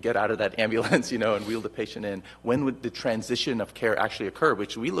you take to get out of that ambulance, and wheel the patient in? When would the transition of care actually occur,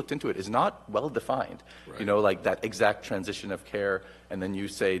 which we looked into it, is not well defined, Right. like that exact transition of care. And then you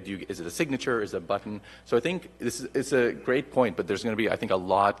say, is it a signature, is it a button? So I think it's a great point, but there's going to be, I think, a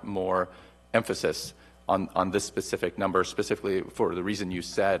lot more emphasis on this specific number, specifically for the reason you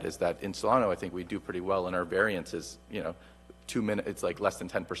said, is that in Solano, I think we do pretty well, and our variance is, 2 minutes, it's like less than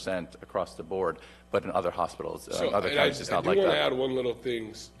 10% across the board, but in other hospitals, other counties, it's not like I do want that. to add one little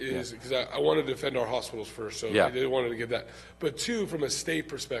thing, is because I want to defend our hospitals first, so Yeah. I did wanted to give that. But two, from a state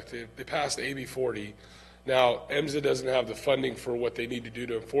perspective, they passed AB 40. Now, EMSA doesn't have the funding for what they need to do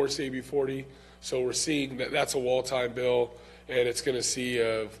to enforce AB 40, so we're seeing that that's a wall-time bill, and it's going to see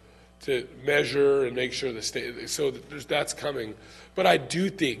to measure and make sure the state, so that's coming. But I do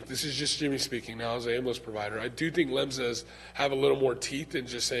think, this is just Jimmy speaking now as an ambulance provider, I do think LEMSAs have a little more teeth than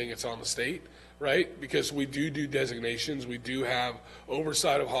just saying it's on the state, right? Because we do designations, we do have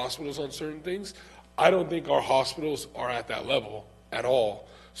oversight of hospitals on certain things. I don't think our hospitals are at that level at all,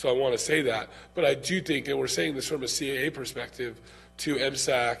 so I want to say that. But I do think, and we're saying this from a CAA perspective, to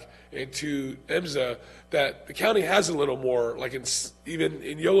MSAC and to EMSA, that the county has a little more, like even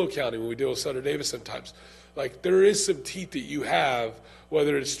in Yolo County when we deal with Sutter Davis sometimes, like there is some teeth that you have,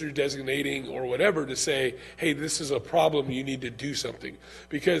 whether it's through designating or whatever, to say, hey, this is a problem, you need to do something.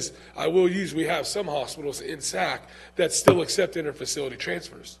 Because we have some hospitals in SAC that still accept interfacility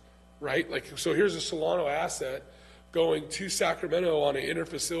transfers, right? Like, so here's a Solano asset going to Sacramento on an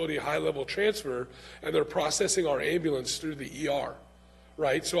interfacility high-level transfer, and they're processing our ambulance through the ER,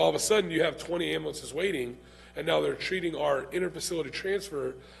 right? So all of a sudden you have 20 ambulances waiting, and now they're treating our interfacility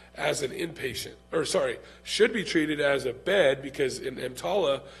transfer as an inpatient, should be treated as a bed, because in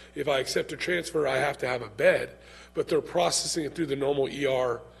EMTALA, if I accept a transfer, I have to have a bed, but they're processing it through the normal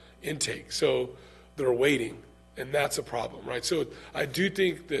ER intake. So they're waiting, and that's a problem, right? So I do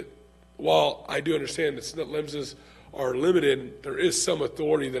think that while I do understand that LEMSAs are limited, there is some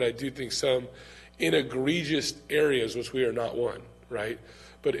authority that I do think some in egregious areas, which we are not one, right?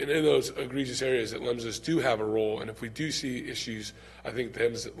 But in those egregious areas that LEMSAs do have a role, and if we do see issues, I think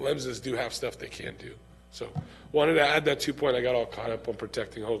LEMSAs do have stuff they can do. So wanted to add that 2 point. I got all caught up on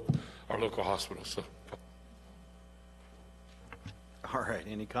protecting our local hospitals. So. All right,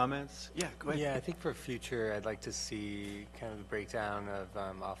 any comments? Yeah, go ahead. Yeah, I think for future, I'd like to see kind of the breakdown of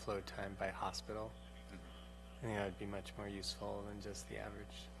offload time by hospital. I think that would be much more useful than just the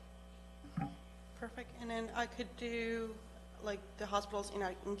average. Perfect. And then I could do like the hospitals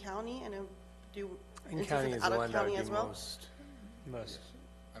in county, and then do In county is the one that would be well? most.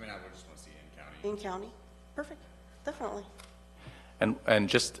 I mean, I would just want to see it in county. In county, perfect, definitely. And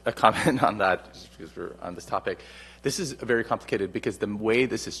just a comment on that, just because we're on this topic. This is very complicated because the way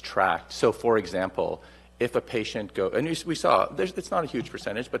this is tracked. So, for example, if a patient and we saw, it's not a huge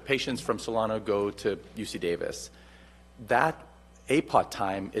percentage, but patients from Solano go to UC Davis, that APOT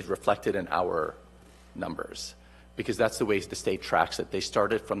time is reflected in our numbers, because that's the way the state tracks it. They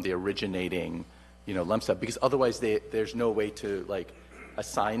started from the originating, LEMSA, because otherwise there's no way to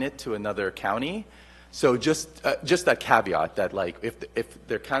assign it to another county. So just that caveat that if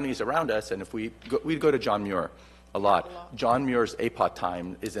there are counties around us, and if we go to John Muir a lot, John Muir's APOT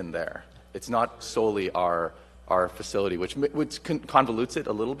time is in there. It's not solely our facility, which convolutes it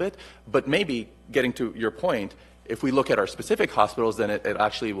a little bit, but maybe getting to your point, if we look at our specific hospitals, then it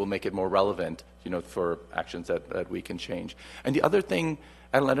actually will make it more relevant, for actions that we can change. And the other thing,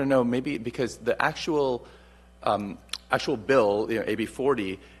 I don't know, maybe because the actual bill, AB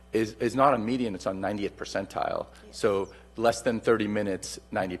 40, is not on median, it's on 90th percentile. Yes. So less than 30 minutes,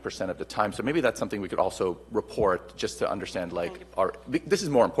 90% of the time. So maybe that's something we could also report, just to understand, this is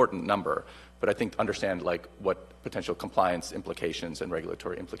a more important number, but I think to understand what potential compliance implications and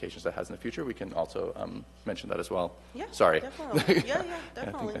regulatory implications that has in the future, we can also mention that as well. Yeah, sorry. Definitely. Yeah,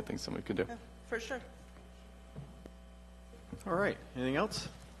 definitely. I think something we could do. Yeah, for sure. All right, anything else?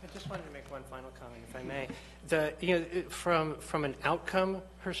 I just wanted to make one final comment, if I may. From an outcome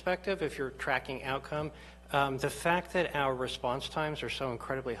perspective, if you're tracking outcome, the fact that our response times are so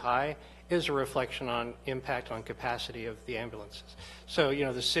incredibly high is a reflection on impact on capacity of the ambulances. So,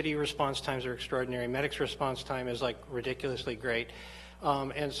 the city response times are extraordinary. Medic's response time is ridiculously great.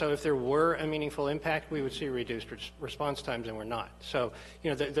 And so if there were a meaningful impact, we would see reduced response times, and we're not. So,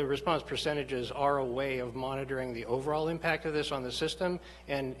 the response percentages are a way of monitoring the overall impact of this on the system,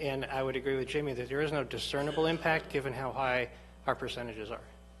 and I would agree with Jamie that there is no discernible impact given how high our percentages are.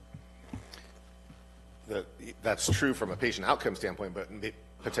 that's true from a patient outcome standpoint, but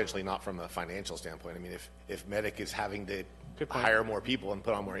potentially not from a financial standpoint. I mean, if Medic is having to hire more people and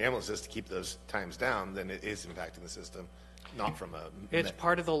put on more ambulances to keep those times down, then it is impacting the system, not from a... It's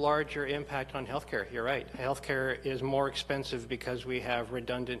part of the larger impact on healthcare. You're right. Healthcare is more expensive because we have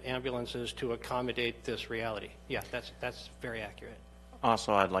redundant ambulances to accommodate this reality. Yeah, that's very accurate.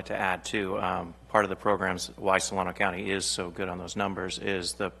 Also, I'd like to add, too, part of the programs, why Solano County is so good on those numbers,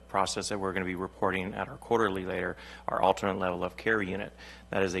 is the process that we're going to be reporting at our quarterly later, our alternate level of care unit.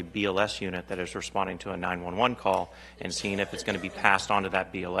 That is a BLS unit that is responding to a 911 call and seeing if it's going to be passed on to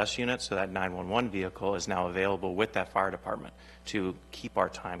that BLS unit, so that 911 vehicle is now available with that fire department to keep our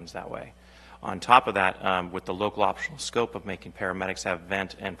times that way. On top of that, with the local optional scope of making paramedics have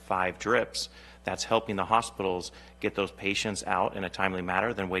vent and 5 drips, that's helping the hospitals get those patients out in a timely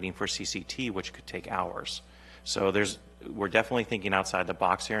manner than waiting for CCT, which could take hours. So we're definitely thinking outside the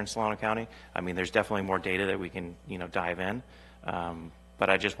box here in Solano County. I mean, there's definitely more data that we can, dive in.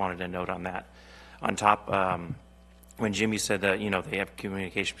 But I just wanted to note on that. On top, when Jimmy said that, they have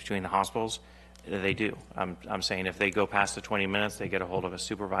communication between the hospitals, they do. I'm saying if they go past the 20 minutes, they get a hold of a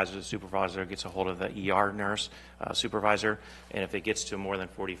supervisor. The supervisor gets a hold of the ER nurse supervisor. And if it gets to more than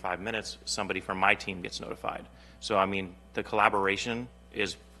 45 minutes, somebody from my team gets notified. So, I mean, the collaboration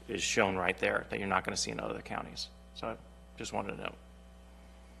is shown right there that you're not going to see in other counties. So I just wanted to know.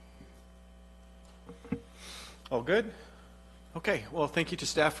 All good? Okay. Well, thank you to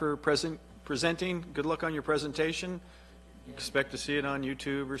staff for presenting. Good luck on your presentation. Expect to see it on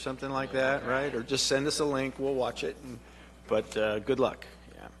YouTube or something like that, right? Or just send us a link. We'll watch it. But good luck.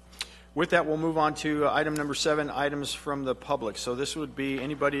 Yeah. With that, we'll move on to item number 7, items from the public. So this would be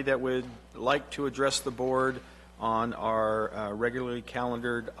anybody that would like to address the board on our regularly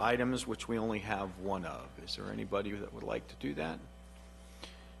calendared items, which we only have one of. Is there anybody that would like to do that?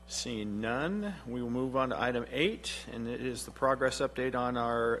 Seeing none, we will move on to item 8, and it is the progress update on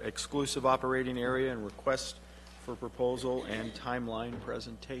our exclusive operating area and request for proposal and timeline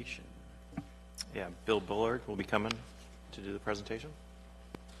presentation. Yeah, Bill Bullard will be coming to do the presentation.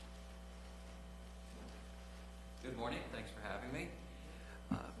 Good morning. Thanks for having me.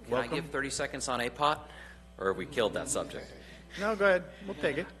 Can Welcome. I give 30 seconds on APOT, or have we killed that subject? No, go ahead. We'll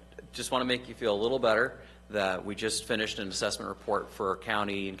take it. Just want to make you feel a little better that we just finished an assessment report for a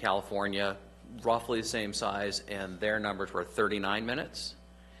county in California, roughly the same size, and their numbers were 39 minutes.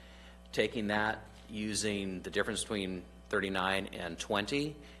 Taking that, using the difference between 39 and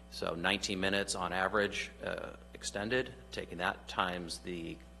 20, so 19 minutes on average extended, taking that times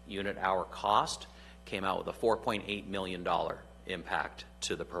the unit hour cost, came out with a $4.8 million impact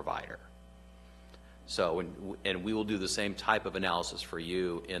to the provider. So, and we will do the same type of analysis for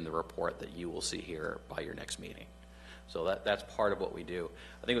you in the report that you will see here by your next meeting. So that's part of what we do.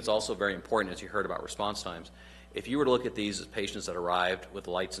 I think it's also very important, as you heard about response times, if you were to look at these as patients that arrived with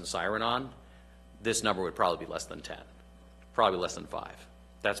lights and siren on, this number would probably be less than 10, probably less than 5.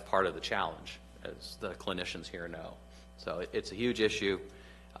 That's part of the challenge, as the clinicians here know. So it's a huge issue,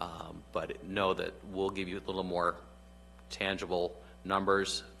 but know that we'll give you a little more tangible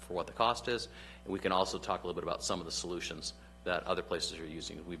numbers for what the cost is, and we can also talk a little bit about some of the solutions that other places are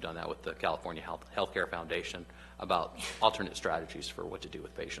using. We've done that with the California Healthcare Foundation about alternate strategies for what to do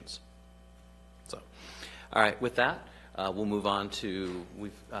with patients. So, all right, with that, we'll move on to,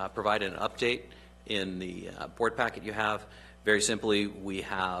 we've provided an update in the board packet you have. Very simply, we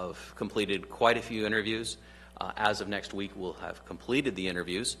have completed quite a few interviews. As of next week, we'll have completed the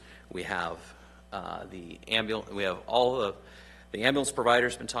interviews. We have all the ambulance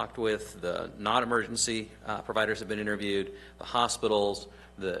providers been talked with, the non-emergency providers have been interviewed, the hospitals,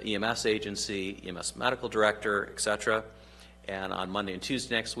 the EMS agency, EMS medical director, etc. And on Monday and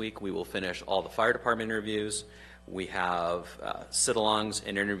Tuesday next week, we will finish all the fire department interviews. We have sit-alongs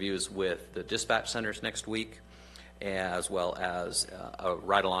and interviews with the dispatch centers next week, as well as a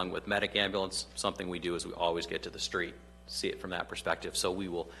ride-along with medic ambulance. Something we do is we always get to the street, see it from that perspective. So we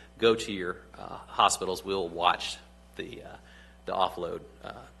will go to your hospitals. We'll watch the offload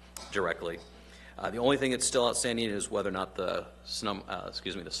directly. The only thing that's still outstanding is whether or not the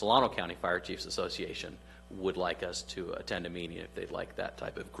Solano County Fire Chiefs Association would like us to attend a meeting if they'd like that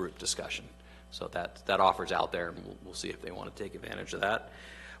type of group discussion. So that offer's out there, and we'll see if they want to take advantage of that.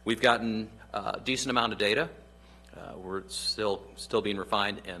 We've gotten a decent amount of data. We're still being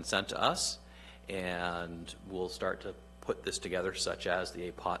refined and sent to us, and we'll start to put this together, such as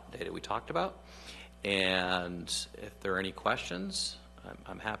the APOT data we talked about. And if there are any questions,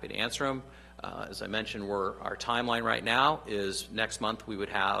 I'm happy to answer them. As I mentioned, our timeline right now is next month we would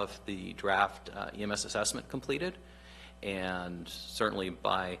have the draft EMS assessment completed, And certainly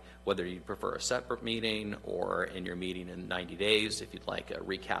by whether you prefer a separate meeting or in your meeting in 90 days, if you'd like a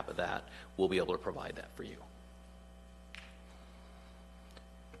recap of that, we'll be able to provide that for you.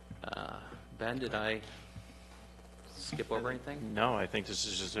 Ben, did I skip over anything? No, I think this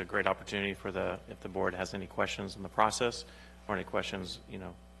is just a great opportunity for if the board has any questions in the process or any questions,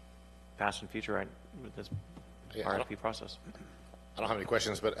 past and future with this RFP process. I don't have any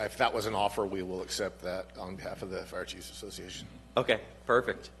questions, but if that was an offer, we will accept that on behalf of the Fire Chiefs Association. Okay,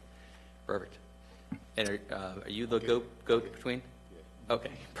 perfect. Perfect. And are you the go between?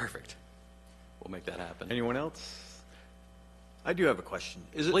 Okay, perfect. We'll make that happen. Anyone else? I do have a question.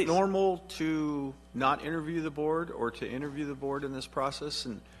 Is it Please. normal to not interview the board or to interview the board in this process?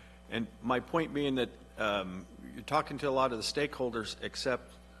 And my point being that you're talking to a lot of the stakeholders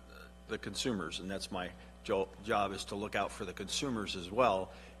except the consumers, and that's my job, is to look out for the consumers as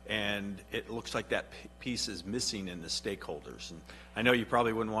well. And it looks like that piece is missing in the stakeholders. And I know you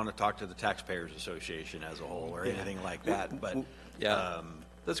probably wouldn't want to talk to the Taxpayers Association as a whole or anything like that, but Yeah,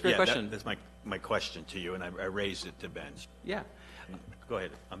 that's a great question. That's my question to you, and I raised it to Ben. Yeah. Go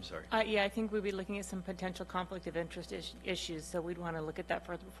ahead. I'm sorry. Yeah, I think we'd be looking at some potential conflict of interest issues, so we'd want to look at that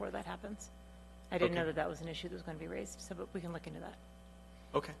further before that happens. I didn't know that was an issue that was going to be raised, so but we can look into that.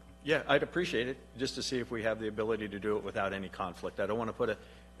 Okay. Yeah, I'd appreciate it, just to see if we have the ability to do it without any conflict. I don't want to put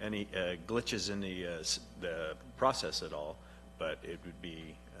any glitches in the process at all, but it would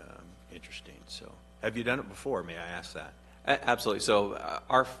be interesting. So, have you done it before? May I ask that? Absolutely. So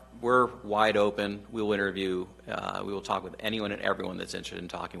we're wide open. We will interview. We will talk with anyone and everyone that's interested in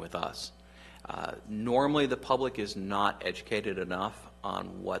talking with us. Normally, the public is not educated enough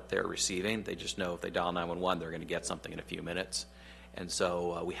on what they're receiving. They just know if they dial 911, they're going to get something in a few minutes. And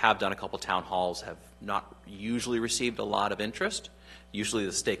so we have done a couple town halls, have not usually received a lot of interest. Usually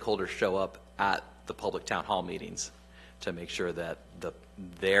the stakeholders show up at the public town hall meetings to make sure that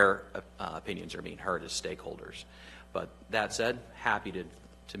their opinions are being heard as stakeholders. But that said, happy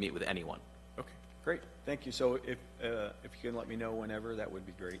to meet with anyone. Okay, great. Thank you. So if you can let me know whenever, that would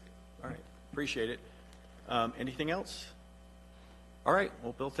be great. All right, appreciate it. Anything else? All right.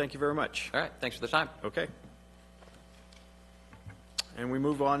 Well, Bill, thank you very much. All right. Thanks for the time. Okay. And we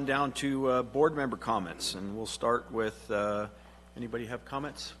move on down to board member comments, and we'll start with, anybody have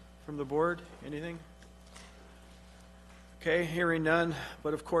comments from the board? Anything? Okay, hearing none,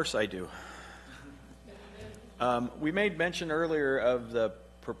 but of course I do. We made mention earlier of the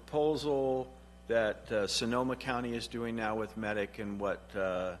proposal that Sonoma County is doing now with Medic and what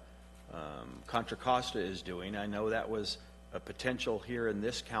Contra Costa is doing. I know that was a potential here in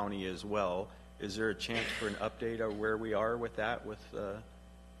this county as well. Is there a chance for an update on where we are with that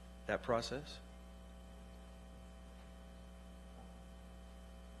that process?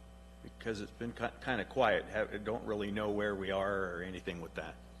 Because it's been kind of quiet. Don't really know where we are or anything with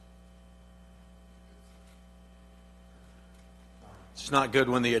that. It's not good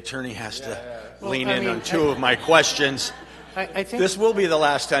when the attorney has to lean in on two of my questions. I think This will be the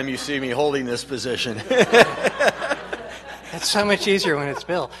last time you see me holding this position. it's so much easier when it's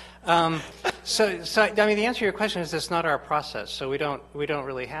Bill. So I mean, the answer to your question is it's not our process, so we don't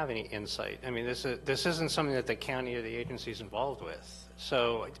really have any insight. I mean, this isn't something that the county or the agency is involved with.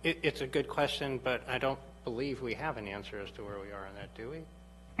 So it's a good question, but I don't believe we have an answer as to where we are on that, do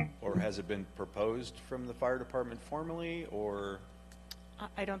we? Or has it been proposed from the fire department formally, or?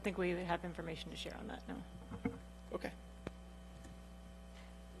 I don't think we have information to share on that, no. Okay.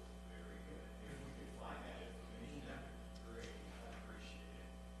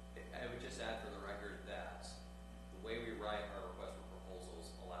 I would just add for the record that the way we write our request for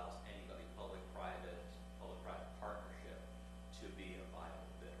proposals allows anybody, public-private partnership, to be a viable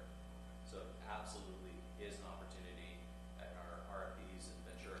bidder. So it absolutely is an opportunity, and our RFPs in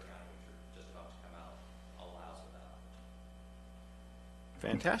Ventura County, which are just about to come out, allows for that opportunity.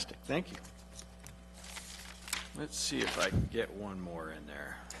 Fantastic. Thank you. Let's see if I can get one more in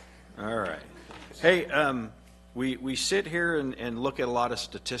there. All right. Hey, we sit here and look at a lot of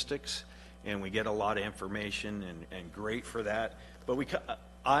statistics, and we get a lot of information, and great for that. But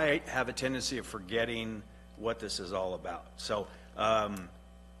I have a tendency of forgetting what this is all about. So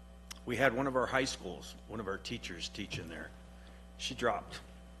we had one of our high schools, one of our teachers teaching there. She dropped,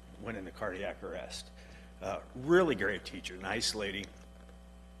 went into cardiac arrest. Really great teacher, nice lady.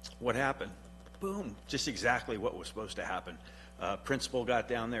 What happened? Boom, just exactly what was supposed to happen. Principal got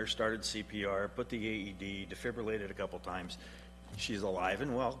down there, started CPR, put the AED, defibrillated a couple times. She's alive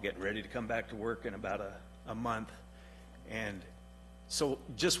and well, getting ready to come back to work in about a month. And so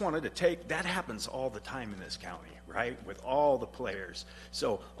just wanted to that happens all the time in this county, right, with all the players.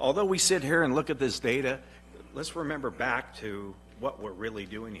 So although we sit here and look at this data, let's remember back to what we're really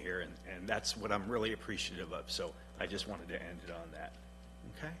doing here, and that's what I'm really appreciative of. So I just wanted to end it on that.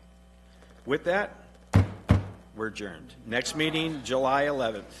 Okay? With that, we're adjourned. Next meeting, July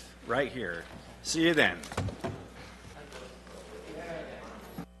 11th, right here. See you then.